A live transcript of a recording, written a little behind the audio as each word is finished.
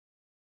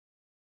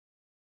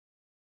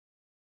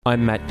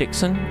I'm Matt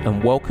Dixon,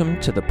 and welcome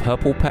to the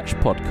Purple Patch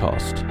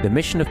Podcast. The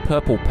mission of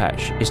Purple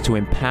Patch is to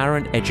empower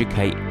and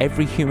educate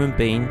every human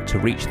being to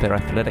reach their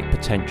athletic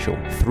potential.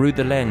 Through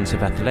the lens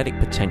of athletic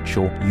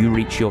potential, you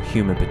reach your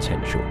human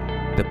potential.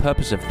 The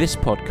purpose of this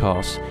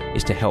podcast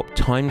is to help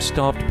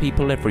time-starved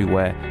people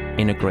everywhere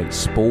integrate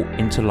sport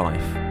into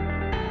life.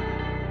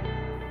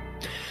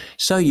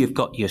 So you've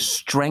got your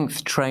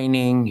strength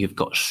training, you've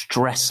got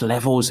stress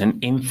levels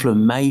and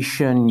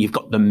inflammation, you've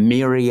got the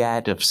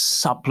myriad of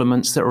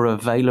supplements that are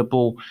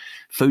available,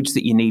 foods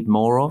that you need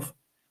more of,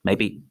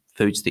 maybe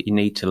foods that you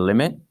need to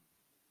limit,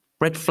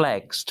 red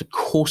flags to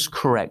course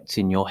correct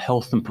in your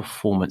health and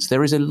performance.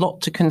 There is a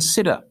lot to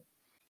consider.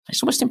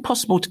 It's almost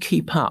impossible to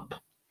keep up,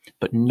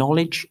 but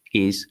knowledge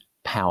is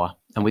power.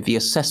 And with the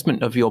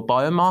assessment of your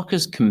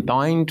biomarkers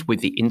combined with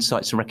the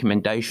insights and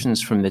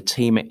recommendations from the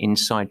team at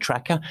Inside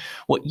Tracker,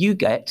 what you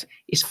get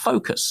is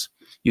focus.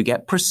 You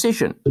get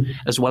precision,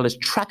 as well as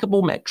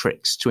trackable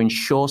metrics to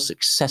ensure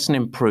success and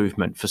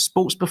improvement for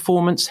sports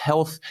performance,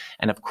 health,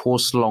 and of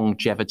course,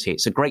 longevity.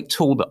 It's a great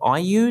tool that I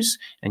use,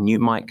 and you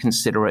might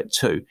consider it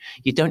too.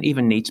 You don't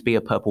even need to be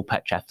a Purple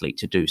Patch athlete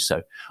to do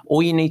so.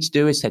 All you need to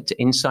do is head to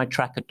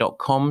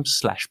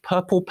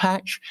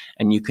insidetracker.com/purplepatch,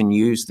 and you can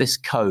use this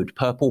code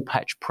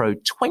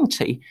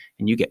PurplePatchPro20,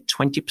 and you get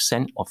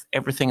 20% off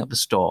everything at the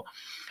store.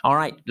 All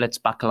right, let's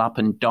buckle up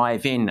and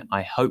dive in.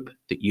 I hope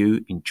that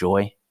you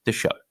enjoy the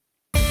show.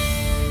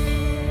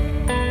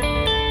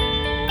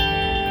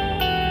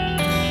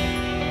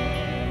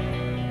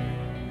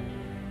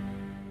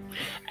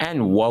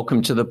 And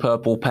welcome to the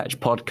Purple Patch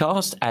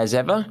Podcast. As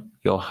ever,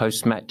 your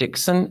host, Matt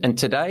Dixon. And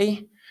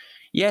today,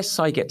 yes,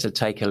 I get to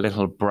take a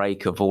little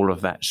break of all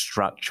of that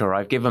structure.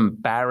 I've given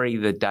Barry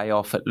the day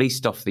off, at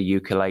least off the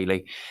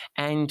ukulele,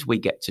 and we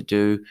get to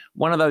do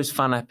one of those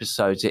fun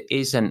episodes. It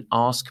is an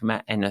Ask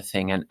Matt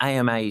Anything, an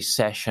AMA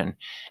session.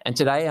 And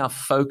today our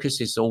focus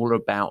is all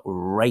about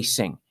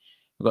racing.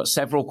 We've got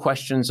several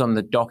questions on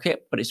the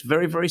docket, but it's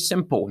very, very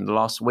simple. In the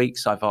last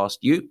weeks, I've asked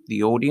you,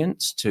 the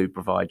audience, to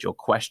provide your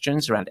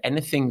questions around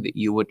anything that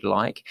you would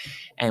like,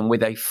 and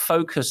with a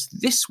focus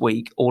this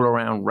week all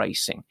around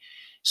racing.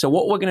 So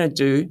what we're going to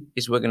do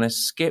is we're going to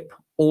skip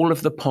all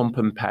of the pomp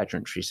and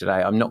pageantry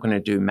today. I'm not going to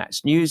do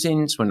Matt's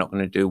Newsins. We're not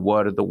going to do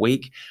Word of the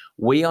Week.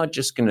 We are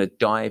just going to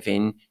dive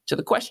in to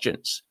the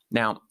questions.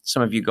 Now,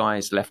 some of you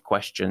guys left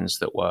questions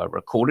that were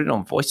recorded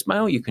on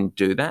voicemail. You can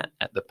do that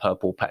at the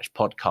Purple Patch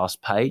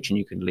podcast page, and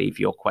you can leave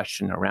your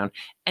question around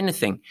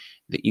anything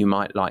that you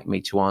might like me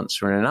to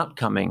answer in an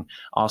upcoming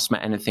Ask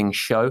Matt Anything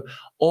show,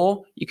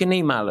 or you can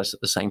email us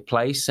at the same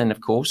place. And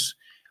of course,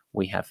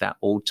 we have that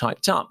all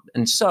typed up.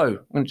 And so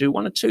I'm going to do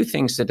one or two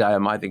things today.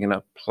 I'm either going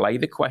to play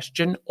the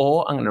question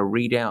or I'm going to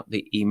read out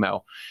the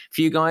email.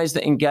 For you guys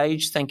that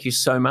engage, thank you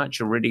so much.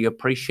 I really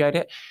appreciate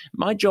it.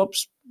 My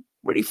job's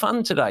really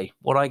fun today.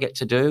 What I get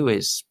to do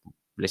is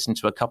listen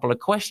to a couple of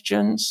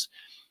questions,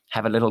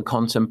 have a little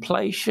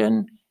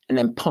contemplation, and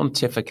then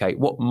pontificate.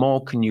 What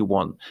more can you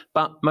want?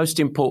 But most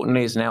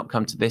importantly, as an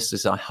outcome to this,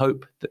 is I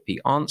hope that the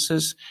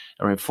answers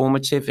are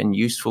informative and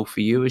useful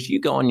for you as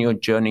you go on your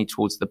journey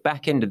towards the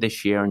back end of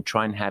this year and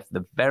try and have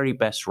the very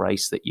best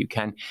race that you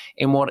can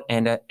in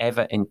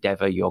whatever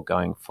endeavor you're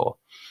going for.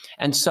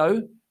 And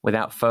so,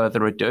 without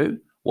further ado,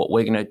 what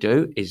we're going to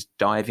do is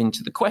dive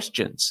into the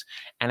questions.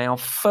 And our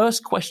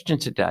first question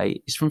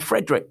today is from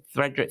Frederick.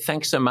 Frederick,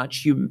 thanks so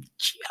much. You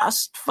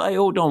just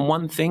failed on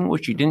one thing,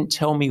 which you didn't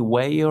tell me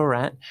where you're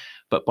at.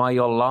 But by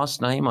your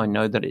last name, I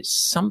know that it's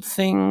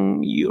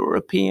something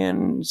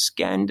European,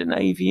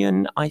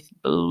 Scandinavian, I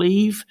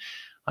believe.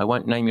 I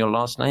won't name your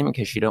last name in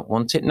case you don't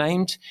want it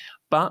named.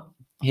 But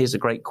here's a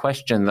great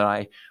question that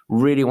I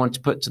really want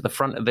to put to the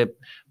front of the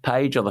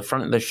page or the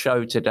front of the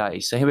show today.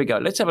 So here we go.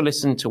 Let's have a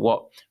listen to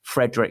what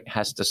Frederick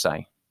has to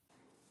say.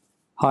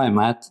 Hi,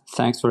 Matt.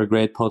 Thanks for a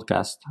great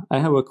podcast. I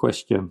have a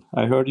question.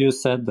 I heard you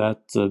said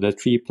that the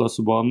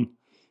 3+1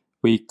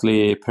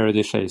 weekly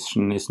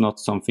periodization is not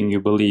something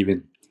you believe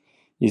in.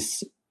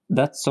 Is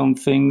that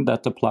something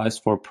that applies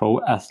for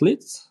pro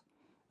athletes?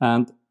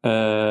 And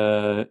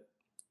does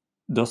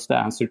the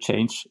answer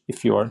change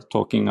if you are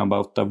talking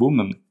about the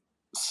women's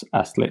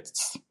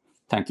athletes?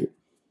 Thank you.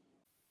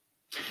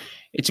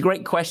 It's a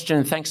great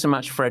question. Thanks so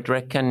much,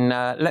 Frederick. And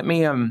let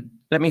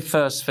me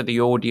first, for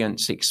the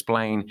audience,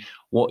 explain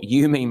what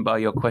you mean by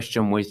your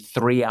question with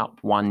 3 up,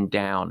 1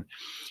 down.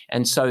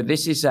 And so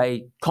this is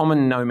a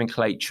common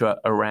nomenclature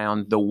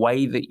around the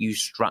way that you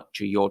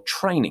structure your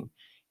training,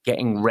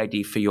 getting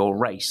ready for your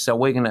race. So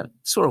we're going to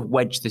sort of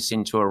wedge this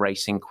into a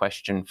racing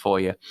question for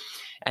you.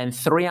 And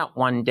 3 up,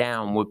 1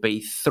 down would be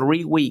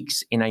 3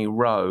 weeks in a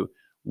row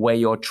where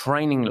your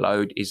training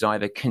load is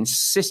either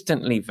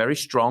consistently very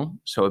strong,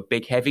 so a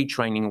big heavy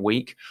training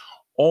week,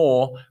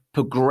 or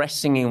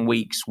progressing in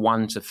weeks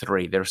 1 to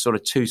 3. There are sort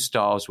of 2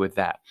 styles with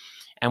that.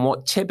 And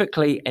what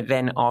typically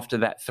then after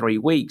that 3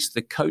 weeks,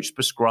 the coach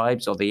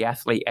prescribes or the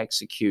athlete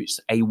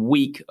executes a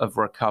week of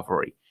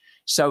recovery.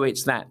 So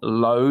it's that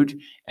load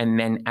and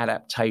then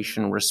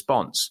adaptation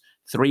response.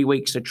 3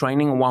 weeks of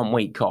training, 1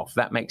 week off.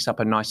 That makes up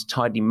a nice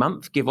tidy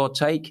month, give or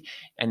take.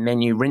 And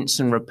then you rinse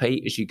and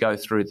repeat as you go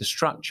through the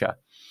structure.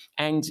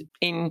 And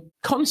in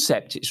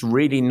concept, it's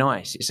really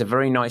nice. It's a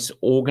very nice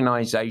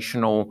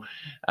organizational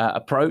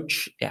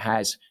approach. It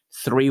has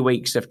 3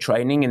 weeks of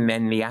training, and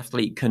then the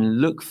athlete can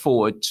look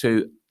forward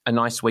to a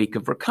nice week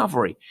of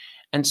recovery.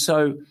 And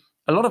so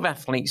a lot of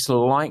athletes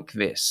like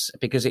this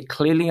because it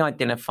clearly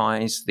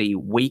identifies the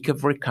week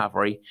of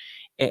recovery.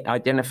 It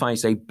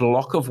identifies a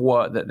block of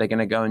work that they're going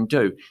to go and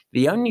do.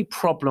 The only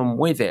problem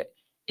with it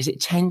is it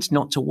tends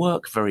not to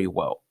work very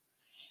well.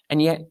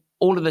 And yet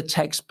all of the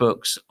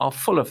textbooks are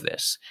full of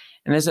this.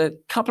 And there's a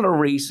couple of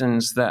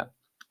reasons that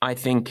I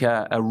think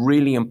are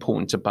really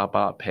important to bub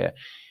up here.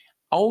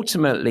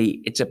 Ultimately,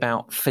 it's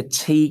about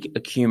fatigue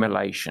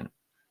accumulation.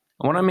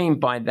 And what I mean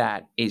by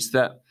that is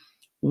that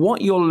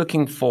what you're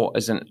looking for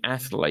as an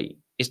athlete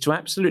is to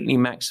absolutely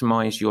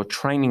maximize your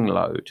training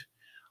load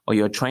or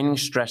your training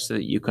stress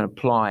that you can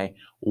apply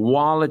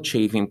while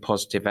achieving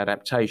positive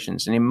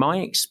adaptations. And in my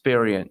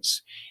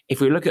experience,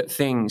 if we look at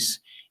things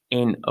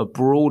in a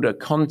broader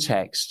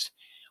context,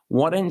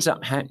 what ends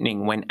up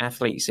happening when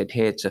athletes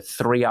adhere to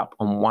 3 up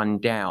and 1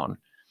 down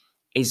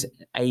is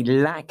a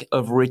lack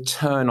of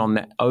return on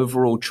their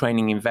overall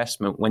training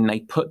investment when they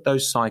put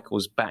those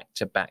cycles back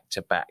to back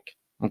to back.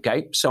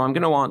 Okay, so I'm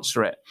going to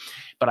answer it,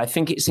 but I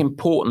think it's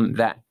important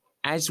that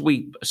as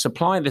we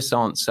supply this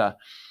answer,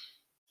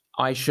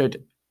 I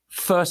should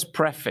first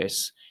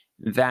preface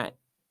that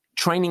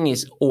training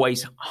is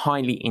always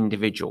highly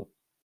individual.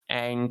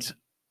 And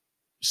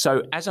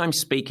so as I'm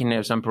speaking,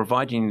 as I'm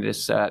providing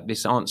this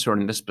answer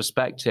and this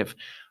perspective,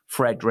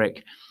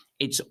 Frederick,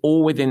 it's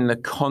all within the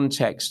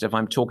context of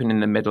I'm talking in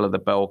the middle of the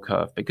bell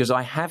curve, because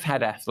I have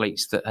had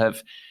athletes that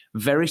have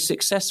very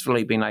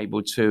successfully been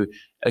able to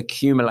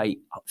accumulate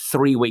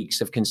 3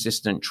 weeks of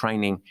consistent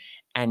training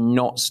and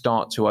not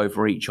start to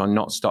overreach or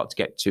not start to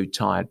get too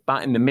tired.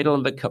 But in the middle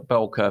of the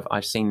bell curve,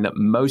 I've seen that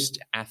most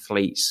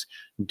athletes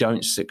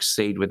don't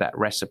succeed with that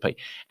recipe.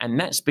 And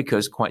that's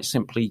because, quite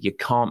simply, you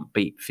can't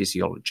beat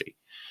physiology.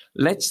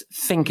 Let's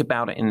think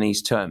about it in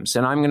these terms.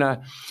 And I'm going to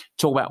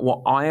talk about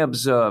what I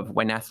observe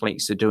when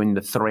athletes are doing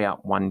the 3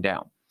 up, 1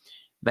 down.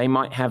 They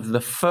might have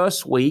the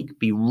first week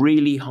be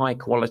really high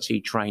quality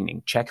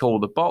training, check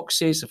all the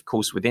boxes. Of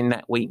course, within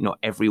that week, not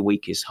every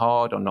week is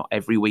hard or not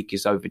every week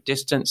is over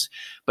distance,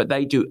 but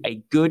they do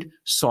a good,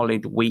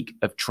 solid week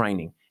of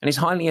training. And it's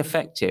highly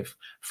effective,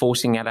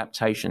 forcing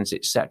adaptations,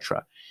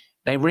 etc.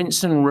 They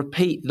rinse and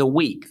repeat the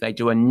week. They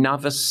do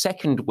another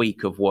second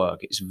week of work.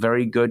 It's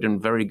very good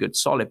and very good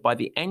solid. By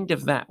the end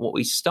of that, what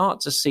we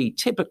start to see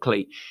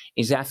typically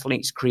is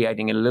athletes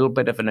creating a little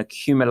bit of an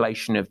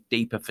accumulation of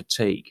deeper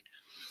fatigue.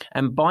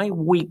 And by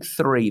week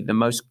 3, the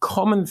most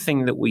common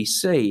thing that we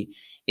see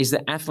is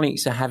that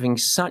athletes are having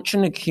such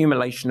an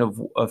accumulation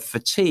of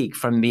fatigue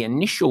from the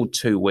initial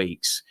 2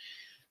 weeks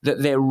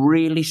that they're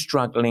really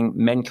struggling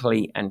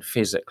mentally and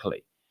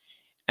physically.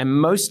 And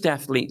most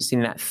athletes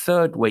in that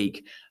 3rd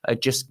week are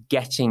just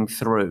getting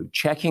through,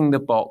 checking the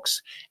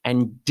box,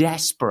 and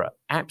desperate,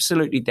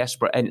 absolutely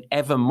desperate, and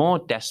ever more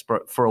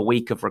desperate for a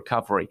week of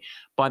recovery.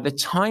 By the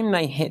time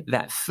they hit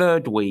that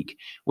 3rd week,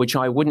 which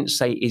I wouldn't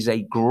say is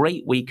a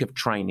great week of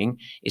training,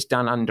 it's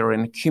done under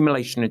an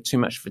accumulation of too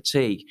much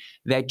fatigue,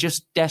 they're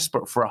just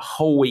desperate for a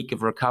whole week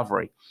of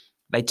recovery.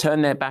 They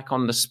turn their back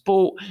on the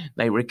sport,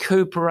 they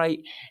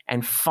recuperate,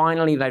 and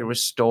finally they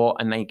restore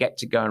and they get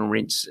to go and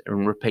rinse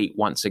and repeat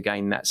once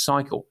again that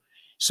cycle.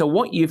 So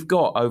what you've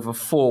got over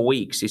 4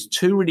 weeks is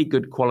 2 really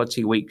good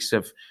quality weeks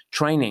of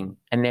training,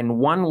 and then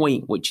 1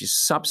 week which is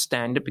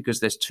substandard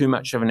because there's too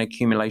much of an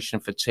accumulation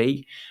of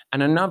fatigue,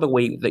 and another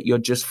week that you're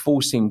just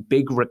forcing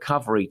big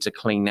recovery to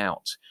clean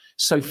out.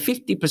 So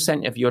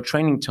 50% of your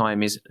training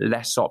time is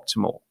less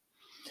optimal.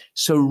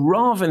 So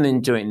rather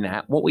than doing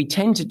that, what we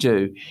tend to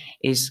do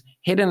is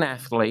hit an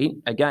athlete,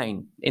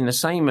 again, in the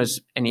same as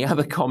any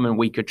other common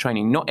week of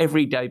training, not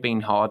every day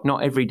being hard,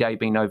 not every day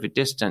being over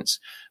distance,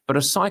 but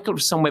a cycle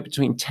of somewhere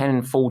between 10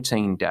 and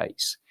 14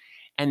 days.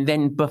 And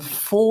then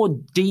before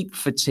deep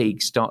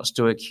fatigue starts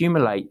to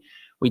accumulate,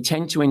 we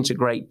tend to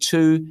integrate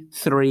 2,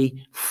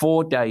 3,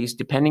 4 days,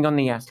 depending on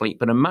the athlete,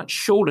 but a much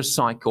shorter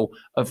cycle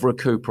of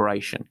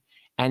recuperation.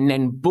 And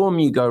then boom,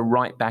 you go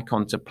right back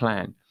onto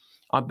plan.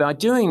 By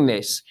doing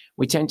this,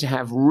 we tend to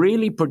have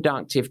really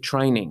productive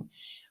training,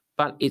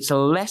 but it's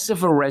less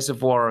of a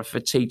reservoir of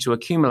fatigue to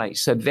accumulate.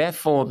 So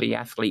therefore, the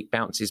athlete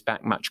bounces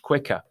back much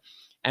quicker.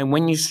 And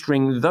when you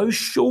string those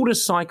shorter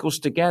cycles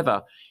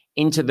together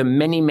into the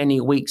many, many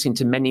weeks,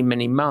 into many,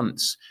 many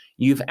months,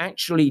 you've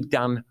actually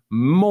done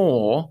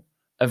more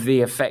of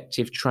the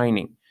effective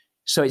training.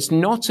 So it's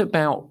not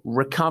about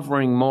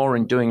recovering more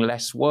and doing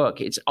less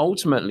work. It's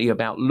ultimately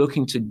about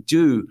looking to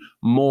do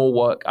more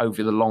work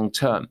over the long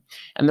term.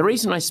 And the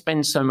reason I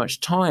spend so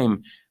much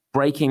time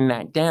breaking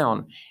that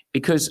down,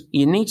 because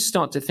you need to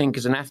start to think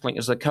as an athlete,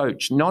 as a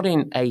coach, not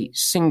in a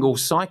single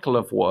cycle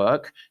of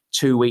work,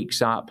 2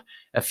 weeks up,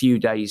 a few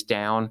days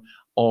down,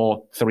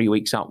 or 3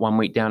 weeks up, 1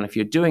 week down. If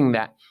you're doing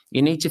that,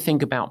 You need to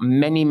think about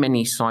many,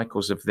 many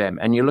cycles of them,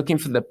 and you're looking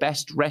for the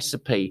best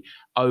recipe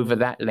over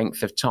that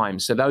length of time.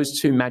 So those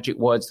two magic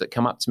words that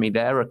come up to me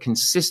there are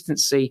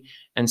consistency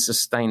and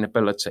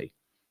sustainability.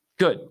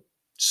 Good.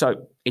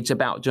 So it's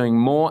about doing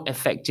more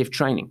effective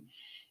training.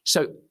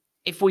 So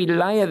if we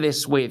layer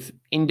this with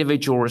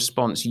individual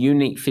response,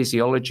 unique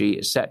physiology,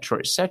 et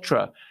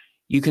cetera,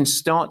 you can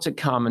start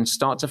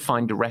to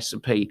find a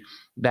recipe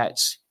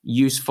that's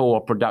useful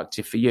or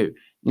productive for you.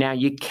 Now,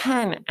 you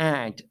can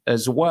add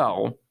as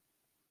well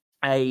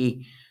a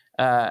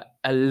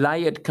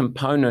layered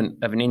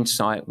component of an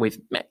insight with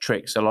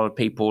metrics. A lot of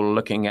people are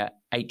looking at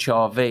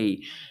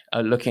HRV,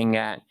 looking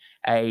at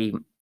a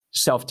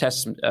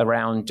self-test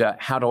around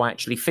how do I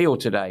actually feel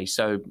today?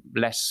 So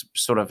less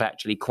sort of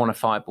actually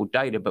quantifiable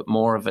data, but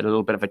more of a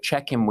little bit of a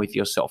check-in with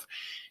yourself.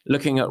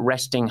 Looking at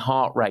resting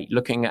heart rate,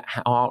 looking at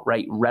heart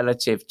rate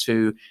relative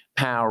to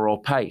power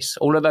or pace.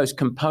 All of those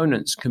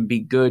components can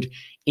be good,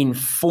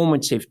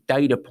 informative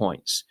data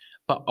points,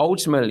 but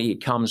ultimately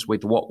it comes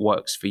with what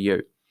works for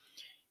you.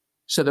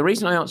 So the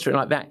reason I answer it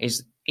like that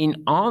is in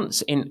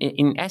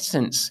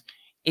essence,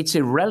 it's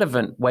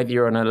irrelevant whether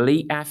you're an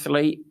elite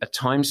athlete, a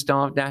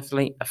time-starved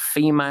athlete, a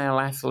female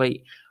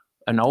athlete,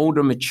 an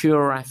older,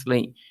 mature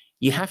athlete.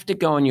 You have to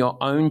go on your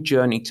own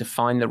journey to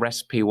find the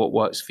recipe, what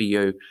works for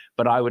you.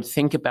 But I would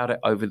think about it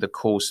over the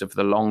course of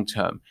the long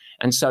term.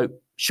 And so,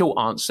 short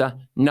answer,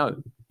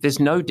 no, there's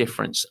no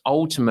difference.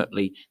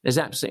 Ultimately, there's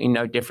absolutely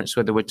no difference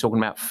whether we're talking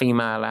about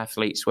female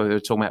athletes, whether we're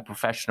talking about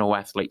professional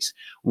athletes.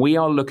 We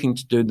are looking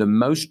to do the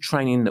most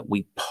training that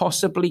we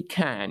possibly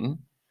can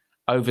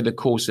over the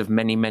course of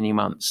many, many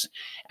months.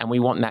 And we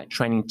want that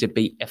training to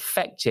be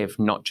effective,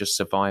 not just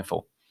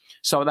survival.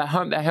 So I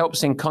hope that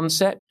helps in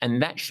concept,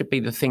 and that should be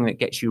the thing that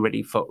gets you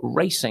ready for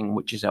racing,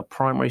 which is our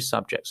primary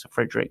subject. So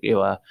Frederick,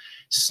 you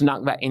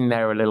snuck that in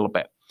there a little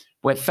bit.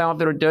 Without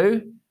further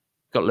ado,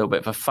 got a little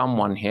bit of a fun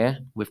one here.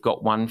 We've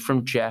got one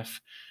from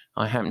Jeff.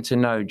 I happen to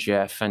know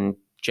Jeff, and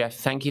Jeff,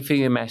 thank you for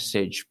your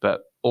message,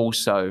 but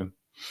also,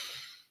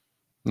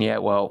 yeah,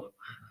 well,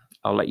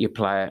 I'll let you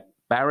play it.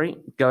 Barry,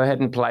 go ahead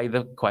and play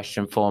the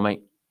question for me.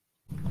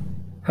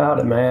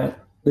 Howdy, Matt.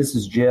 This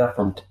is Jeff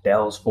from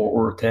Dallas-Fort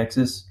Worth,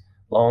 Texas.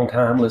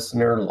 Long-time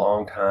listener,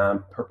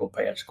 long-time Purple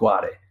Patch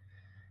squatter.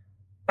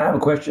 I have a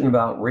question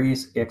about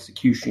race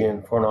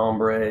execution for an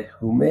hombre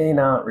who may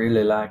not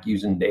really like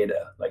using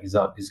data, like his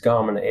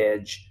Garmin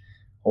Edge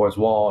or his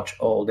watch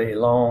all day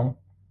long,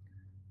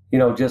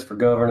 just for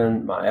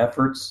governing my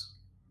efforts.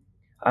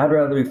 I'd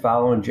rather be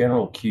following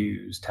general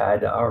cues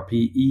tied to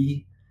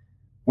RPE,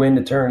 when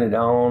to turn it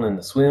on in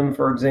the swim,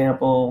 for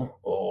example,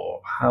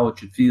 or how it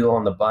should feel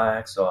on the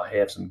bike so I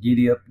have some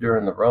giddy up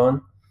during the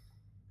run.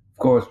 Of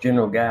course,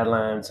 general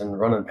guidelines and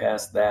running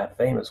past that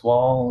famous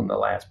wall in the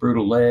last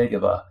brutal leg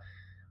of a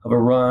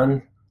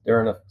run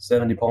during a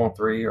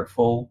 70.3 or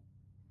full.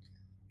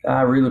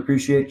 I really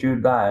appreciate your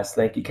advice.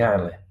 Thank you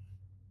kindly.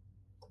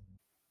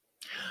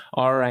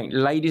 All right,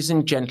 ladies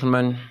and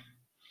gentlemen,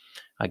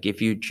 I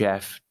give you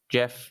Jeff.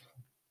 Jeff,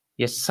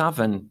 you're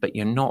Southern, but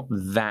you're not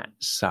that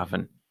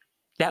Southern.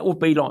 That would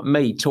be like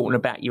me talking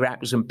about your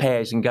apples and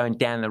pears and going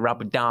down the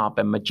rubber dub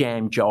and my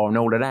jam jar and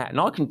all of that. And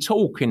I can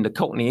talk in the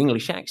Cockney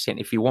English accent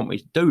if you want me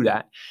to do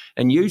that.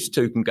 And you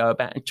two can go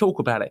about and talk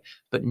about it.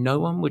 But no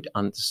one would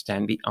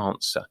understand the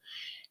answer.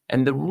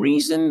 And the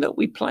reason that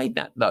we played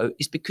that, though,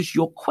 is because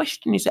your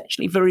question is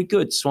actually very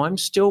good. So I'm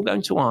still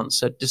going to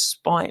answer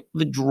despite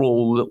the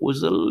drawl that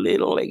was a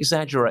little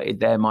exaggerated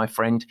there, my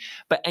friend.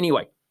 But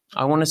anyway,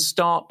 I want to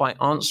start by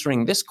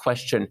answering this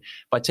question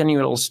by telling you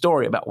a little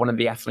story about one of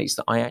the athletes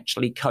that I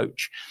actually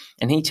coach.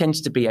 And he tends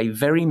to be a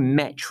very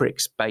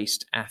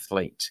metrics-based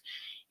athlete.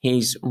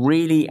 He's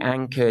really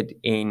anchored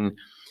in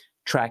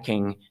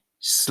tracking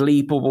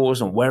sleepables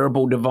and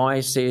wearable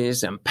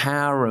devices and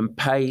power and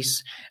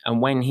pace.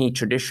 And when he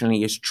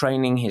traditionally is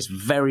training, he's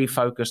very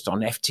focused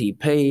on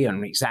FTP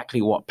and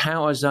exactly what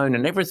power zone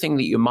and everything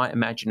that you might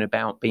imagine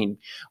about being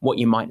what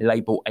you might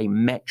label a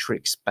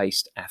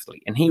metrics-based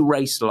athlete. And he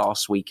raced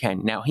last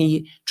weekend. Now,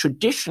 he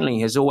traditionally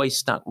has always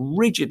stuck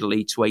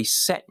rigidly to a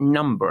set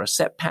number, a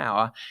set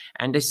power,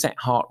 and a set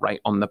heart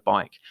rate on the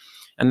bike.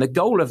 And the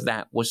goal of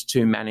that was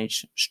to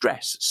manage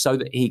stress so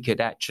that he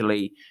could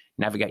actually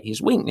navigate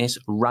his weakness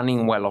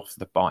running well off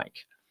the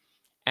bike.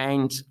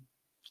 And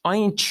I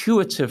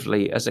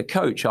intuitively, as a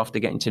coach, after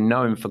getting to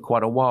know him for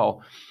quite a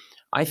while,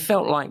 I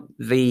felt like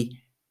the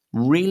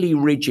really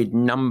rigid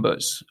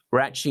numbers were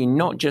actually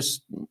not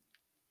just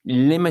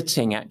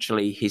limiting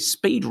actually his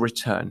speed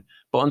return,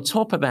 but on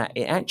top of that,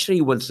 it actually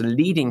was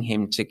leading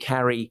him to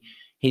carry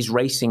his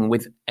racing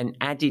with an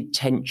added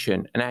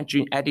tension, an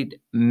added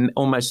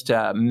almost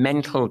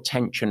mental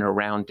tension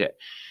around it.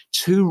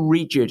 Too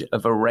rigid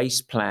of a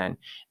race plan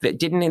that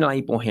didn't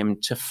enable him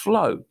to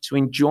flow, to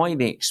enjoy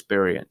the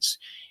experience.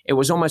 It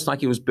was almost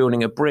like he was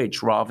building a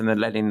bridge rather than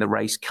letting the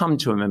race come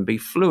to him and be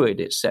fluid,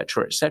 et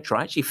cetera, et cetera.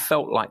 I actually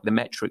felt like the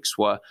metrics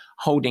were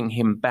holding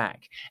him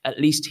back. At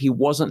least he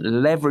wasn't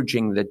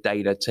leveraging the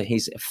data to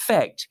his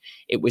effect.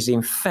 It was,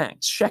 in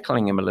fact,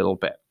 shackling him a little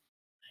bit.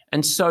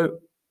 And so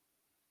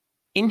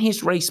in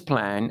his race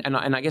plan, and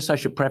I guess I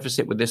should preface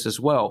it with this as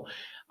well,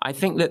 I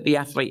think that the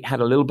athlete had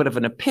a little bit of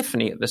an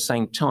epiphany at the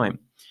same time.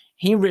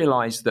 He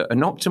realized that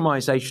an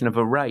optimization of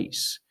a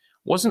race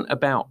wasn't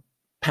about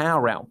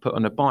power output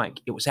on a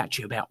bike. It was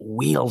actually about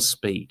wheel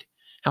speed,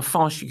 how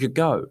fast you could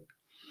go.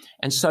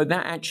 And so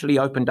that actually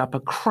opened up a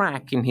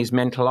crack in his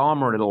mental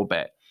armor a little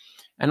bit.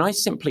 And I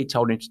simply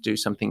told him to do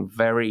something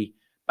very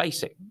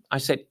basic. I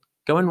said,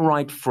 go and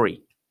ride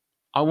free.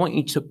 I want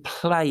you to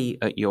play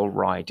at your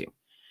riding.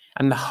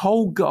 And the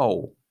whole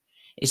goal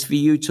is for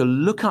you to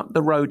look up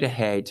the road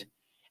ahead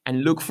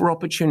and look for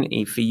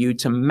opportunity for you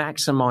to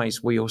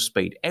maximize wheel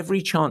speed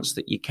every chance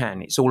that you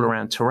can. It's all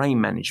around terrain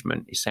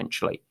management,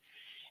 essentially.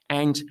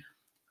 And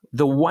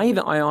the way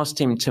that I asked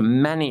him to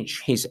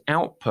manage his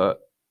output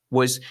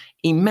was,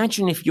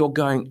 imagine if you're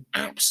going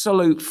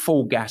absolute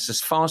full gas as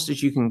fast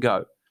as you can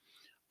go.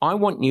 I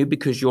want you,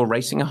 because you're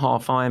racing a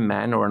half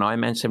Ironman or an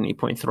Ironman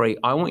 70.3,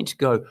 I want you to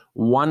go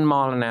 1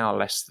 mile an hour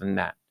less than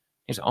that.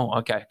 He said, oh,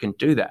 okay, I can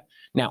do that.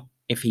 Now,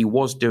 if he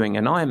was doing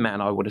an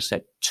Ironman, I would have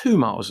said 2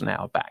 miles an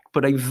hour back,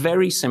 but a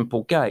very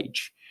simple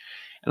gauge.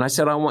 And I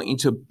said, I want you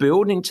to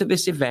build into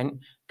this event,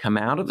 come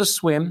out of the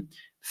swim,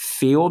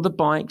 feel the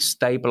bike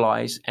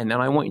stabilize, and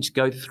then I want you to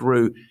go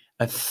through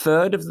a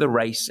third of the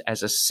race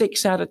as a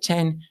 6 out of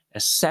 10, a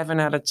 7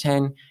 out of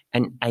 10,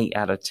 an 8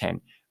 out of 10.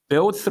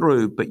 Build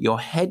through, but your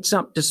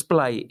heads-up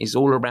display is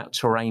all about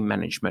terrain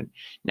management.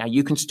 Now,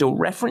 you can still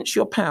reference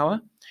your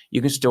power,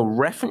 you can still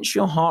reference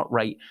your heart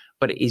rate,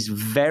 but it is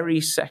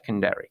very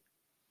secondary.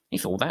 He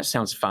thought, that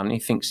sounds fun. He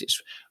thinks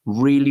it's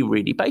really,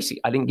 really basic.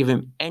 I didn't give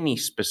him any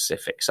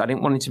specifics. I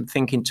didn't want him to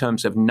think in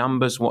terms of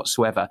numbers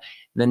whatsoever.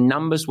 The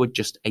numbers were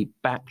just a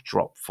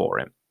backdrop for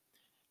him.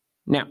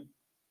 Now,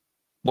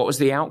 what was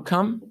the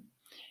outcome?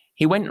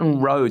 He went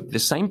and rode the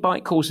same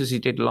bike course as he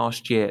did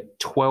last year,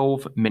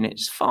 12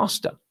 minutes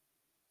faster.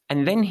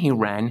 And then he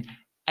ran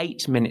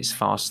 8 minutes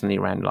faster than he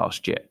ran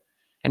last year.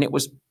 And it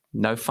was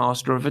no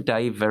faster of a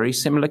day, very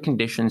similar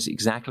conditions,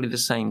 exactly the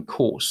same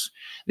course.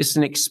 This is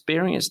an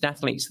experienced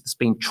athlete that's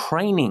been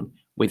training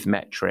with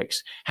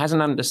metrics, has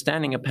an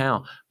understanding of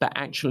power, but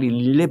actually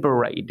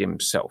liberated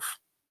himself.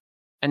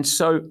 And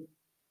so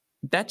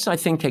that's, I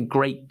think, a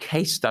great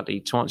case study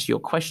to answer your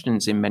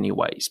questions in many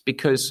ways,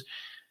 because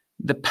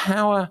the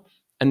power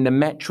and the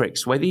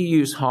metrics, whether you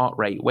use heart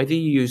rate, whether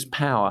you use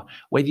power,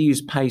 whether you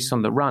use pace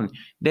on the run,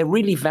 they're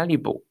really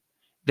valuable.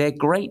 They're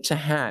great to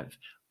have,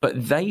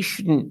 but they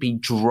shouldn't be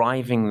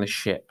driving the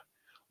ship.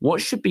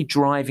 What should be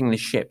driving the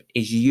ship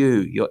is you,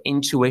 your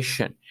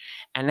intuition,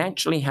 and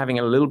actually having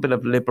a little bit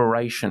of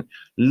liberation,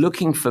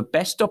 looking for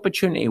best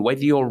opportunity,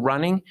 whether you're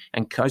running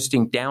and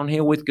coasting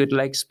downhill with good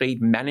leg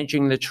speed,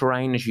 managing the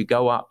terrain as you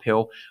go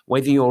uphill,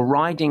 whether you're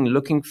riding,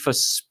 looking for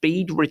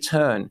speed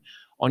return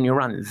on your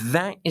run.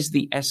 That is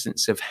the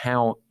essence of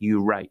how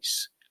you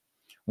race.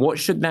 What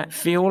should that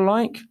feel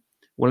like?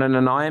 Well, in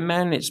an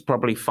Ironman, it's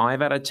probably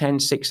 5 out of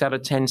 10, 6 out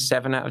of 10,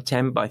 7 out of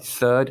 10 by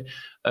third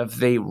of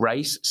the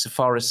race, so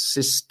far as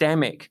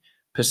systemic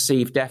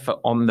perceived effort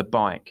on the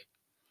bike.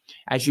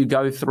 As you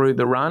go through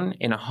the run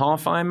in a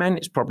half Ironman,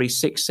 it's probably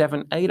 6,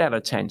 7, 8 out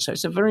of 10. So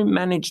it's a very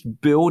managed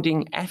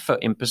building effort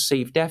in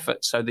perceived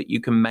effort so that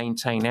you can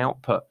maintain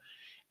output.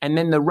 And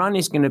then the run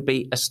is going to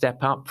be a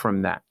step up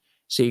from that.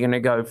 So you're going to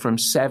go from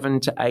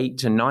 7 to 8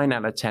 to 9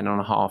 out of 10 on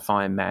a half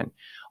Ironman.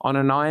 On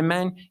an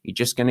Ironman, you're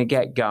just going to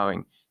get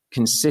going.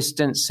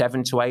 Consistent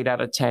 7 to 8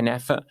 out of 10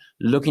 effort,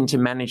 looking to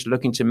manage.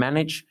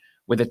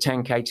 With a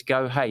 10K to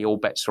go, hey, all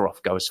bets are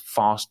off. Go as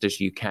fast as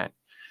you can.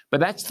 But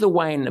that's the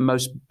way, in the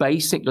most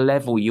basic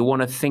level, you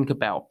want to think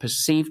about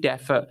perceived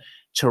effort,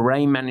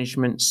 terrain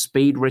management,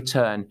 speed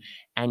return,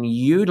 and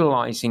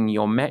utilizing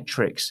your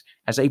metrics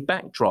as a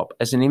backdrop,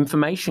 as an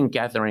information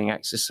gathering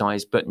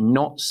exercise, but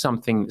not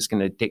something that's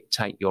going to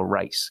dictate your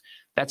race.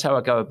 That's how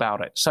I go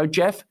about it. So,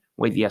 Jeff,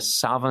 with your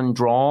southern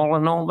drawl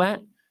and all that,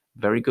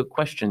 very good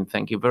question.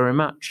 Thank you very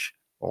much.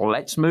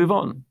 Let's move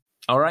on.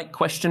 All right,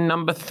 question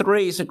number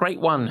 3 is a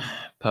great one.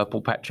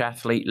 Purple Patch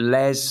athlete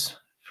Les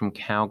from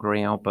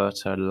Calgary,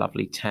 Alberta,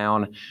 lovely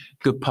town,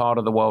 good part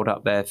of the world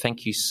up there.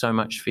 Thank you so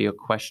much for your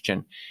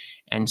question.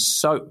 And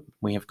so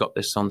we have got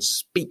this on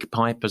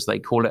SpeakPipe, as they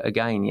call it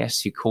again.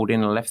 Yes, you called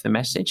in and left the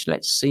message.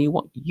 Let's see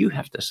what you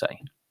have to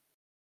say.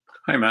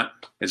 Hi, Matt.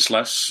 It's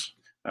Les,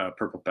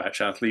 Purple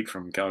Patch athlete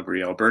from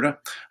Calgary, Alberta.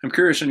 I'm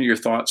curious on your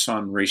thoughts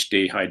on race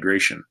day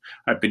hydration.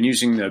 I've been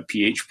using the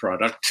pH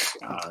product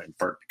in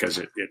part because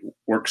it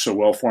works so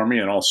well for me,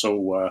 and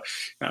also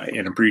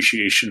in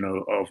appreciation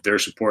of their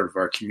support of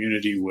our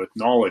community with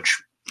knowledge.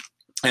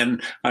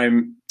 And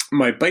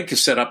my bike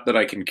is set up that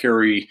I can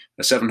carry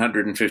a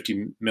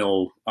 750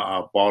 ml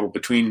bottle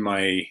between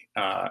my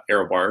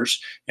aero bars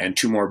and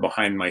 2 more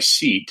behind my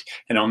seat,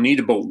 and I'll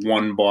need about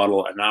 1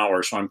 bottle an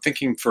hour. So I'm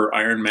thinking for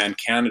Ironman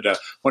Canada,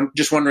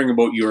 just wondering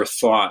about your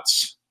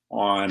thoughts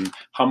on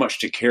how much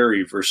to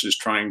carry versus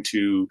trying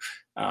to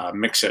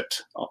mix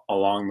it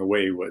along the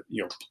way with,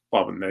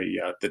 popping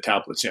the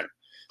tablets in.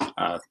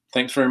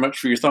 Thanks very much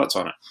for your thoughts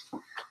on it.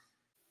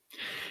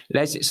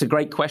 Les, it's a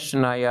great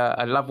question.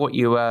 I love what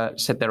you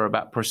said there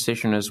about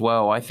precision as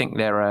well. I think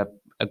they're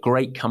a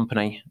great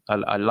company.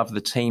 I love the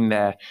team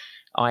there.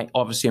 I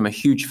obviously am a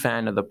huge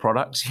fan of the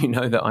products. You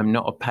know that I'm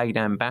not a paid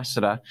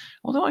ambassador,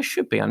 although I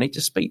should be. I need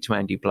to speak to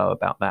Andy Blow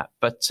about that.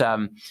 But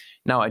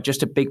no, I'm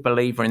just a big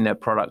believer in their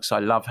products. I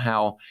love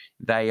how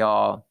they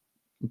are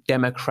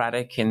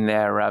democratic in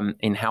their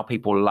in how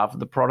people love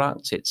the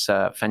product. It's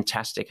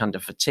fantastic under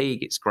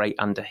fatigue. It's great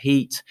under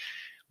heat.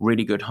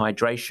 Really good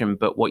hydration.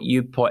 But what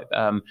you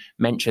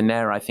mentioned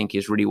there, I think,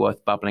 is really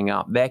worth bubbling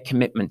up. Their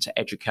commitment to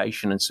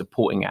education and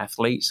supporting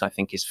athletes, I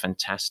think, is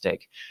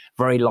fantastic.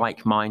 Very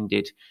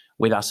like-minded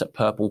with us at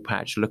Purple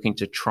Patch, looking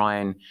to try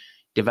and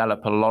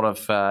develop a lot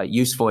of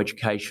useful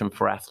education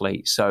for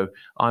athletes. So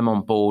I'm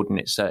on board, and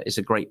it's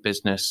a great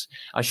business.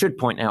 I should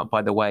point out,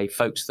 by the way,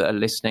 folks that are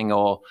listening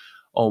or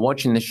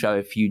watching the show,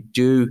 if you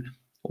do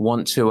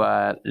want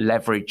to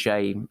leverage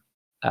a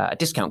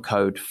discount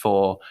code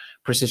for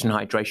Precision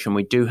Hydration,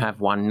 we do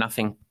have one.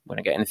 Nothing, we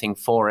don't get anything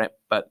for it,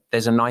 but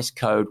there's a nice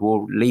code.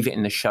 We'll leave it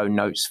in the show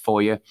notes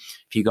for you.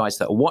 For you guys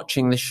that are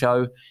watching the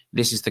show,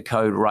 this is the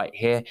code right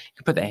here. You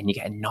can put that in, you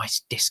get a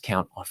nice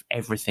discount off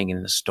everything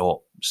in the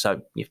store.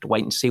 So you have to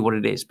wait and see what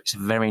it is, but it's a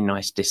very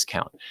nice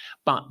discount.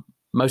 But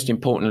more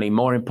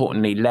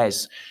importantly,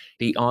 Les,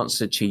 the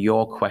answer to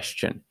your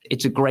question.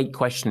 It's a great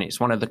question. It's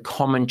one of the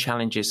common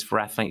challenges for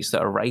athletes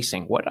that are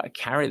racing. Where do I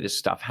carry this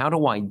stuff? How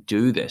do I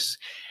do this?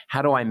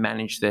 How do I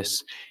manage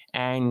this?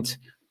 And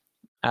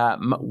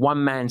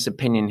one man's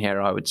opinion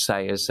here, I would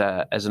say, as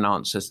an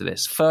answer to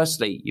this.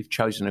 Firstly, you've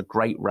chosen a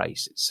great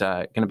race. It's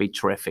going to be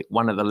terrific.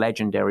 One of the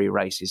legendary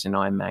races in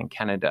Ironman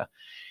Canada.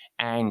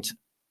 And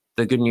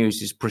the good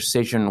news is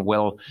Precision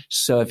will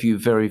serve you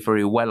very,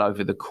 very well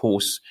over the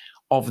course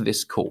of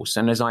this course.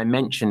 And as I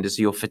mentioned, as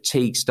your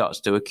fatigue starts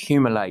to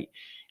accumulate,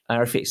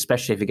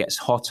 especially if it gets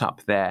hot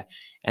up there,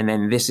 and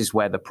then this is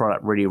where the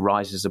product really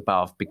rises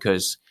above,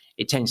 because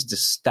it tends to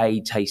stay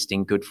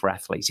tasting good for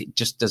athletes. It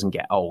just doesn't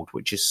get old,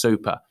 which is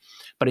super.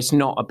 But it's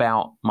not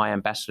about my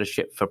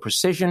ambassadorship for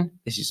Precision.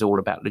 This is all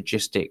about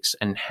logistics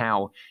and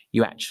how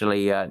you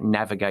actually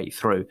navigate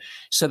through.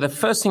 So the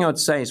first thing I would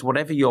say is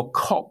whatever your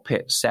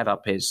cockpit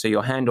setup is, so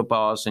your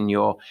handlebars and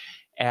your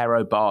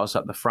aero bars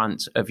at the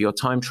front of your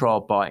time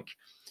trial bike,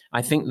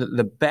 I think that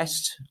the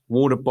best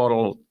water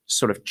bottle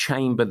sort of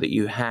chamber that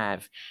you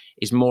have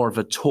is more of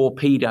a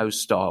torpedo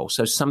style.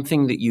 So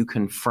something that you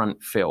can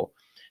front fill.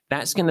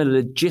 That's going to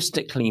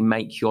logistically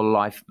make your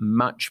life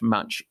much,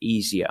 much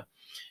easier.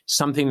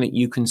 Something that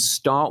you can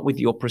start with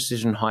your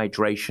Precision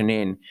Hydration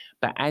in,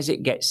 but as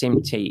it gets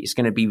empty, it's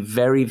going to be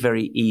very,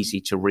 very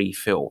easy to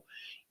refill.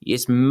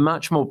 It's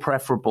much more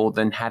preferable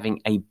than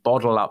having a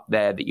bottle up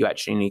there that you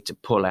actually need to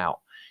pull out.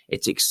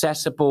 It's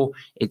accessible,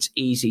 it's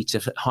easy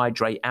to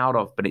hydrate out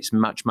of, but it's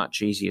much,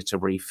 much easier to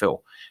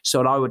refill.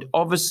 So I would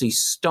obviously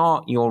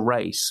start your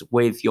race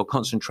with your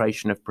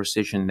concentration of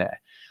Precision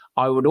there.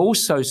 I would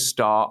also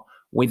start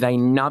with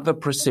another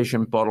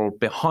Precision bottle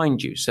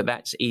behind you. So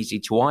that's easy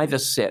to either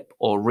sip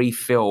or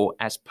refill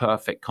as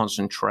perfect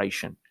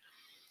concentration.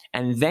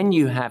 And then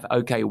you have,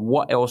 okay,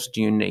 what else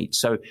do you need?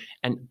 So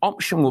an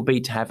option will be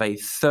to have a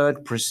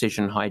third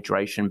Precision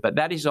Hydration, but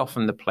that is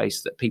often the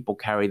place that people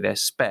carry their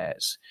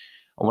spares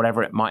or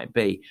whatever it might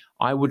be.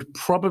 I would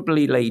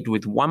probably lead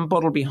with one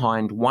bottle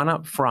behind, one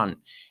up front,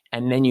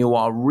 and then you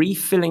are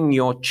refilling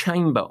your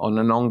chamber on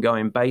an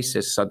ongoing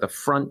basis. So the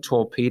front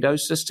torpedo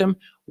system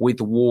with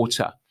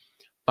water.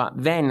 But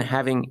then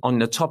having on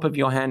the top of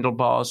your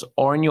handlebars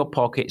or in your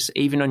pockets,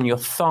 even on your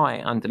thigh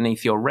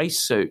underneath your race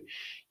suit,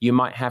 you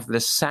might have the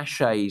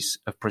sachets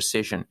of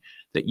Precision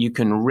that you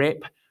can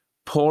rip,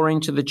 pour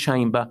into the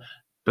chamber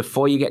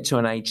before you get to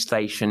an aid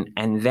station,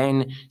 and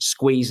then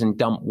squeeze and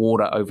dump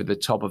water over the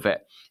top of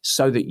it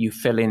so that you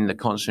fill in the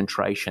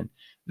concentration.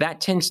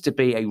 That tends to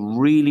be a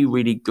really,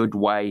 really good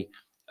way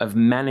of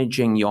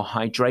managing your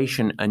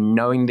hydration and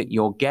knowing that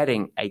you're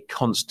getting a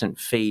constant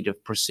feed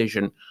of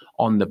Precision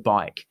on the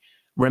bike.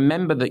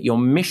 Remember that your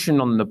mission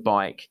on the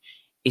bike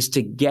is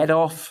to get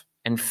off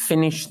and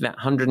finish that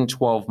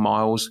 112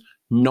 miles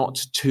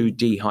not too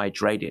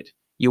dehydrated.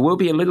 You will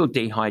be a little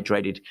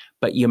dehydrated,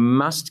 but you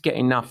must get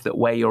enough that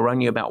where you're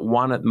only about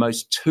 1 at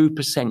most 2%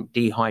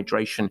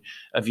 dehydration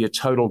of your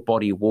total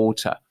body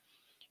water.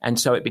 And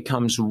so it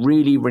becomes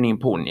really, really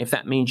important. If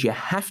that means you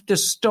have to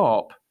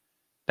stop,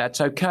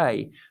 that's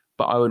okay.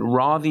 But I would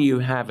rather you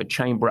have a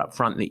chamber up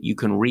front that you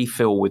can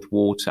refill with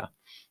water.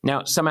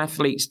 Now, some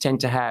athletes tend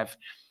to have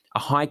a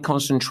high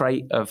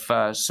concentrate of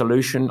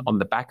solution on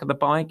the back of the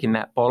bike in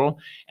that bottle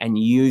and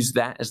use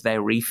that as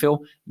their refill.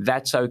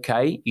 That's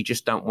okay. You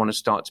just don't want to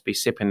start to be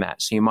sipping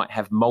that. So you might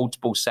have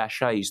multiple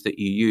sachets that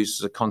you use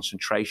as a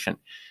concentration.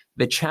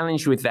 The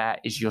challenge with that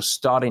is you're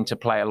starting to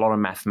play a lot of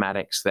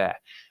mathematics there,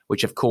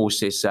 which of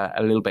course is a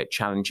little bit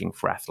challenging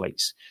for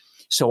athletes.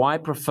 So I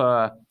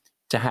prefer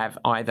to have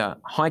either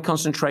high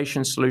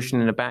concentration solution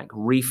in the back,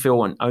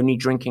 refill and only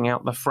drinking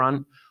out the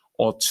front,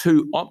 or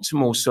two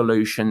optimal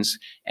solutions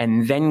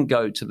and then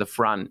go to the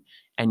front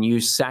and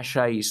use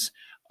sachets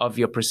of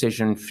your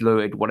precision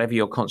fluid, whatever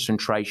your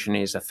concentration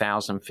is,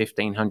 1,000,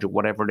 1,500,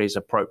 whatever it is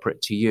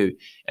appropriate to you,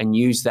 and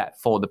use that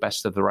for the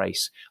best of the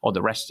race or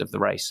the rest of the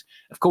race.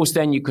 Of course,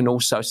 then you can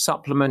also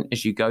supplement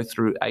as you go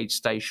through aid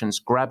stations,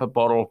 grab a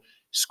bottle,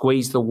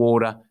 squeeze the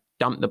water,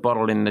 dump the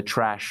bottle in the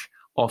trash,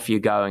 off you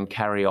go and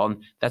carry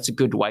on. That's a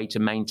good way to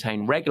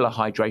maintain regular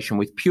hydration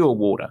with pure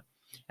water.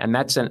 And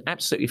that's an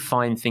absolutely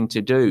fine thing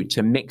to do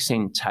to mix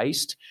in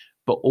taste,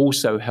 but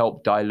also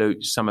help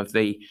dilute some of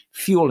the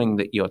fueling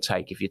that you'll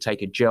take. If you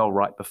take a gel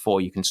right before,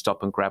 you can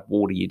stop and grab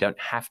water. You don't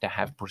have to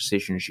have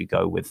precision as you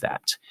go with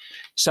that.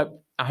 So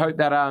I hope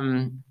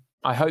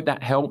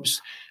that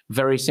helps.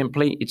 Very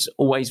simply, it's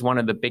always one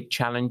of the big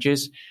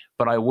challenges,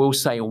 but I will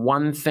say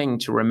one thing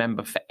to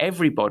remember for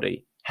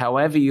everybody,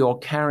 however you're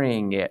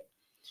carrying it,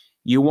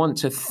 you want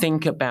to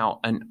think about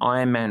an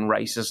Ironman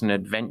race as an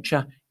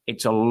adventure.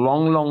 It's a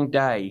long, long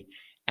day.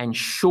 And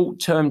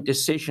short-term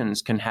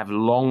decisions can have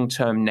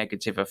long-term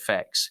negative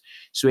effects.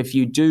 So if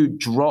you do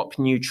drop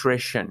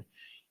nutrition,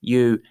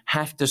 you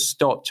have to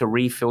stop to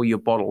refill your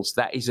bottles.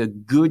 That is a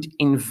good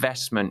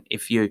investment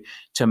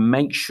to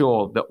make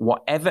sure that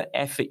whatever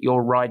effort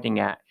you're riding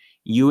at,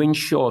 you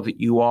ensure that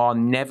you are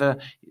never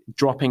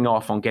dropping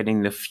off on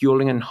getting the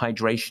fueling and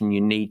hydration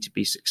you need to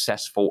be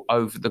successful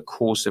over the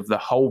course of the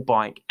whole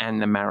bike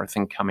and the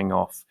marathon coming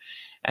off.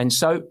 And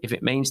so if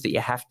it means that you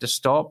have to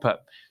stop at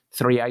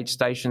 3 aid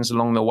stations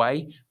along the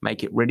way,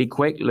 make it really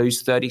quick,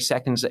 lose 30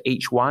 seconds at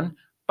each one,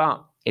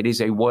 but it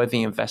is a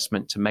worthy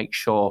investment to make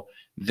sure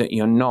that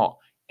you're not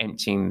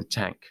emptying the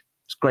tank.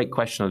 It's a great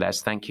question,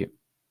 Les. Thank you.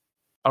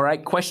 All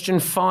right, question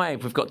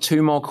 5. We've got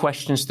 2 more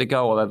questions to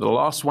go, although the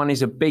last one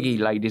is a biggie,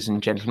 ladies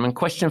and gentlemen.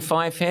 Question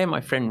 5 here,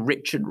 my friend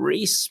Richard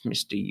Reese,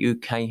 Mr.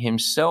 UK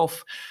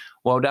himself.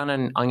 Well done,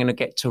 and I'm going to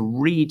get to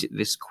read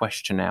this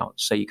question out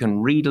so you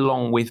can read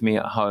along with me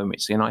at home.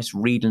 It's a nice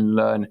read and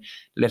learn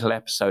little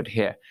episode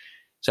here.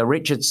 So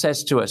Richard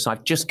says to us,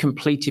 I've just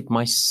completed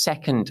my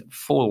second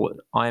full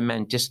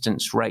Ironman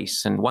distance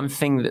race, and one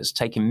thing that's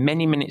taken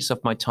many minutes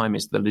of my time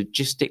is the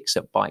logistics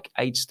at bike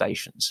aid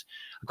stations.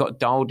 I've got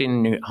dialed in a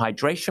new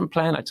hydration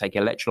plan. I take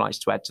electrolytes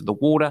to add to the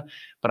water,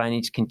 but I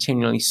need to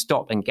continually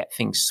stop and get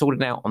things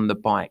sorted out on the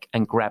bike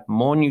and grab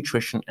more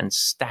nutrition and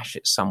stash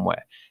it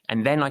somewhere.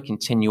 And then I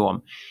continue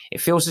on.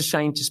 It feels a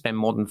shame to spend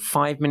more than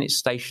 5 minutes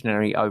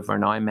stationary over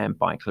an Ironman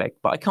bike leg,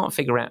 but I can't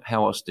figure out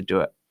how else to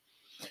do it.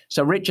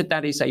 So, Richard,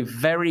 that is a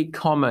very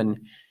common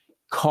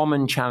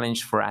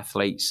challenge for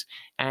athletes.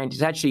 And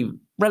it's actually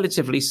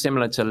relatively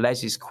similar to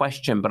Les's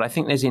question, but I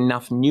think there's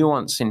enough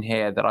nuance in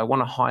here that I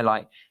want to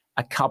highlight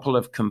a couple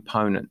of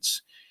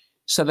components.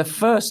 So the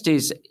first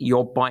is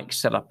your bike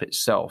setup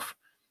itself.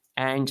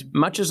 And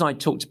much as I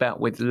talked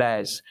about with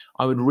Les,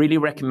 I would really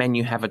recommend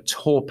you have a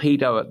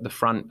torpedo at the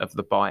front of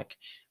the bike.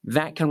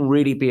 That can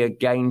really be a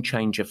game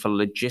changer for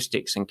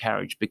logistics and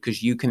carriage,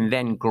 because you can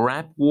then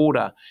grab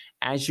water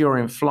as you're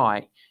in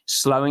flight,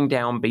 slowing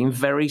down, being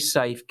very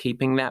safe,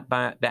 keeping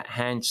that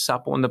hand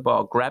supple on the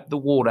bar, grab the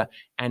water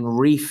and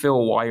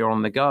refill while you're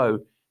on the go,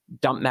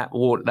 dump that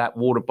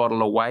water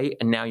bottle away,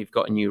 and now you've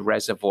got a new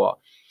reservoir.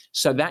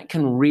 So that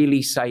can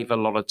really save a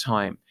lot of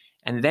time.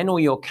 And then all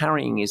you're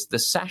carrying is the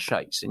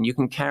sachets, and you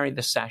can carry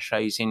the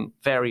sachets in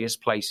various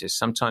places,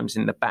 sometimes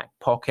in the back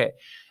pocket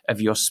of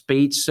your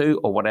speed suit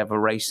or whatever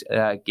race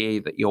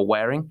gear that you're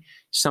wearing,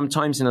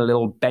 sometimes in a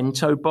little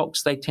bento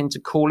box, they tend to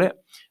call it,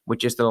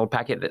 which is the little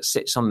packet that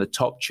sits on the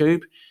top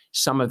tube.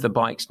 Some of the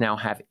bikes now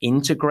have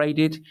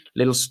integrated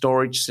little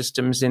storage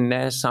systems in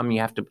there. Some you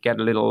have to get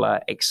a little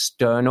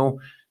external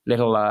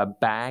little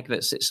bag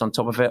that sits on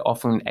top of it,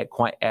 often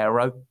quite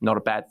aero, not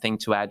a bad thing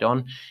to add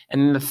on.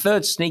 And then the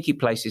third sneaky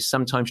place is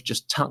sometimes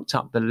just tucked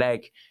up the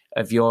leg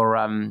of your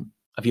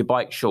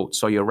bike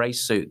shorts or your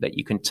race suit, that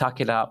you can tuck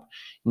it up,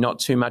 not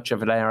too much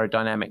of an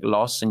aerodynamic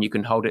loss, and you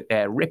can hold it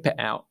there, rip it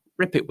out,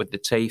 rip it with the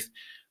teeth,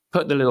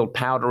 put the little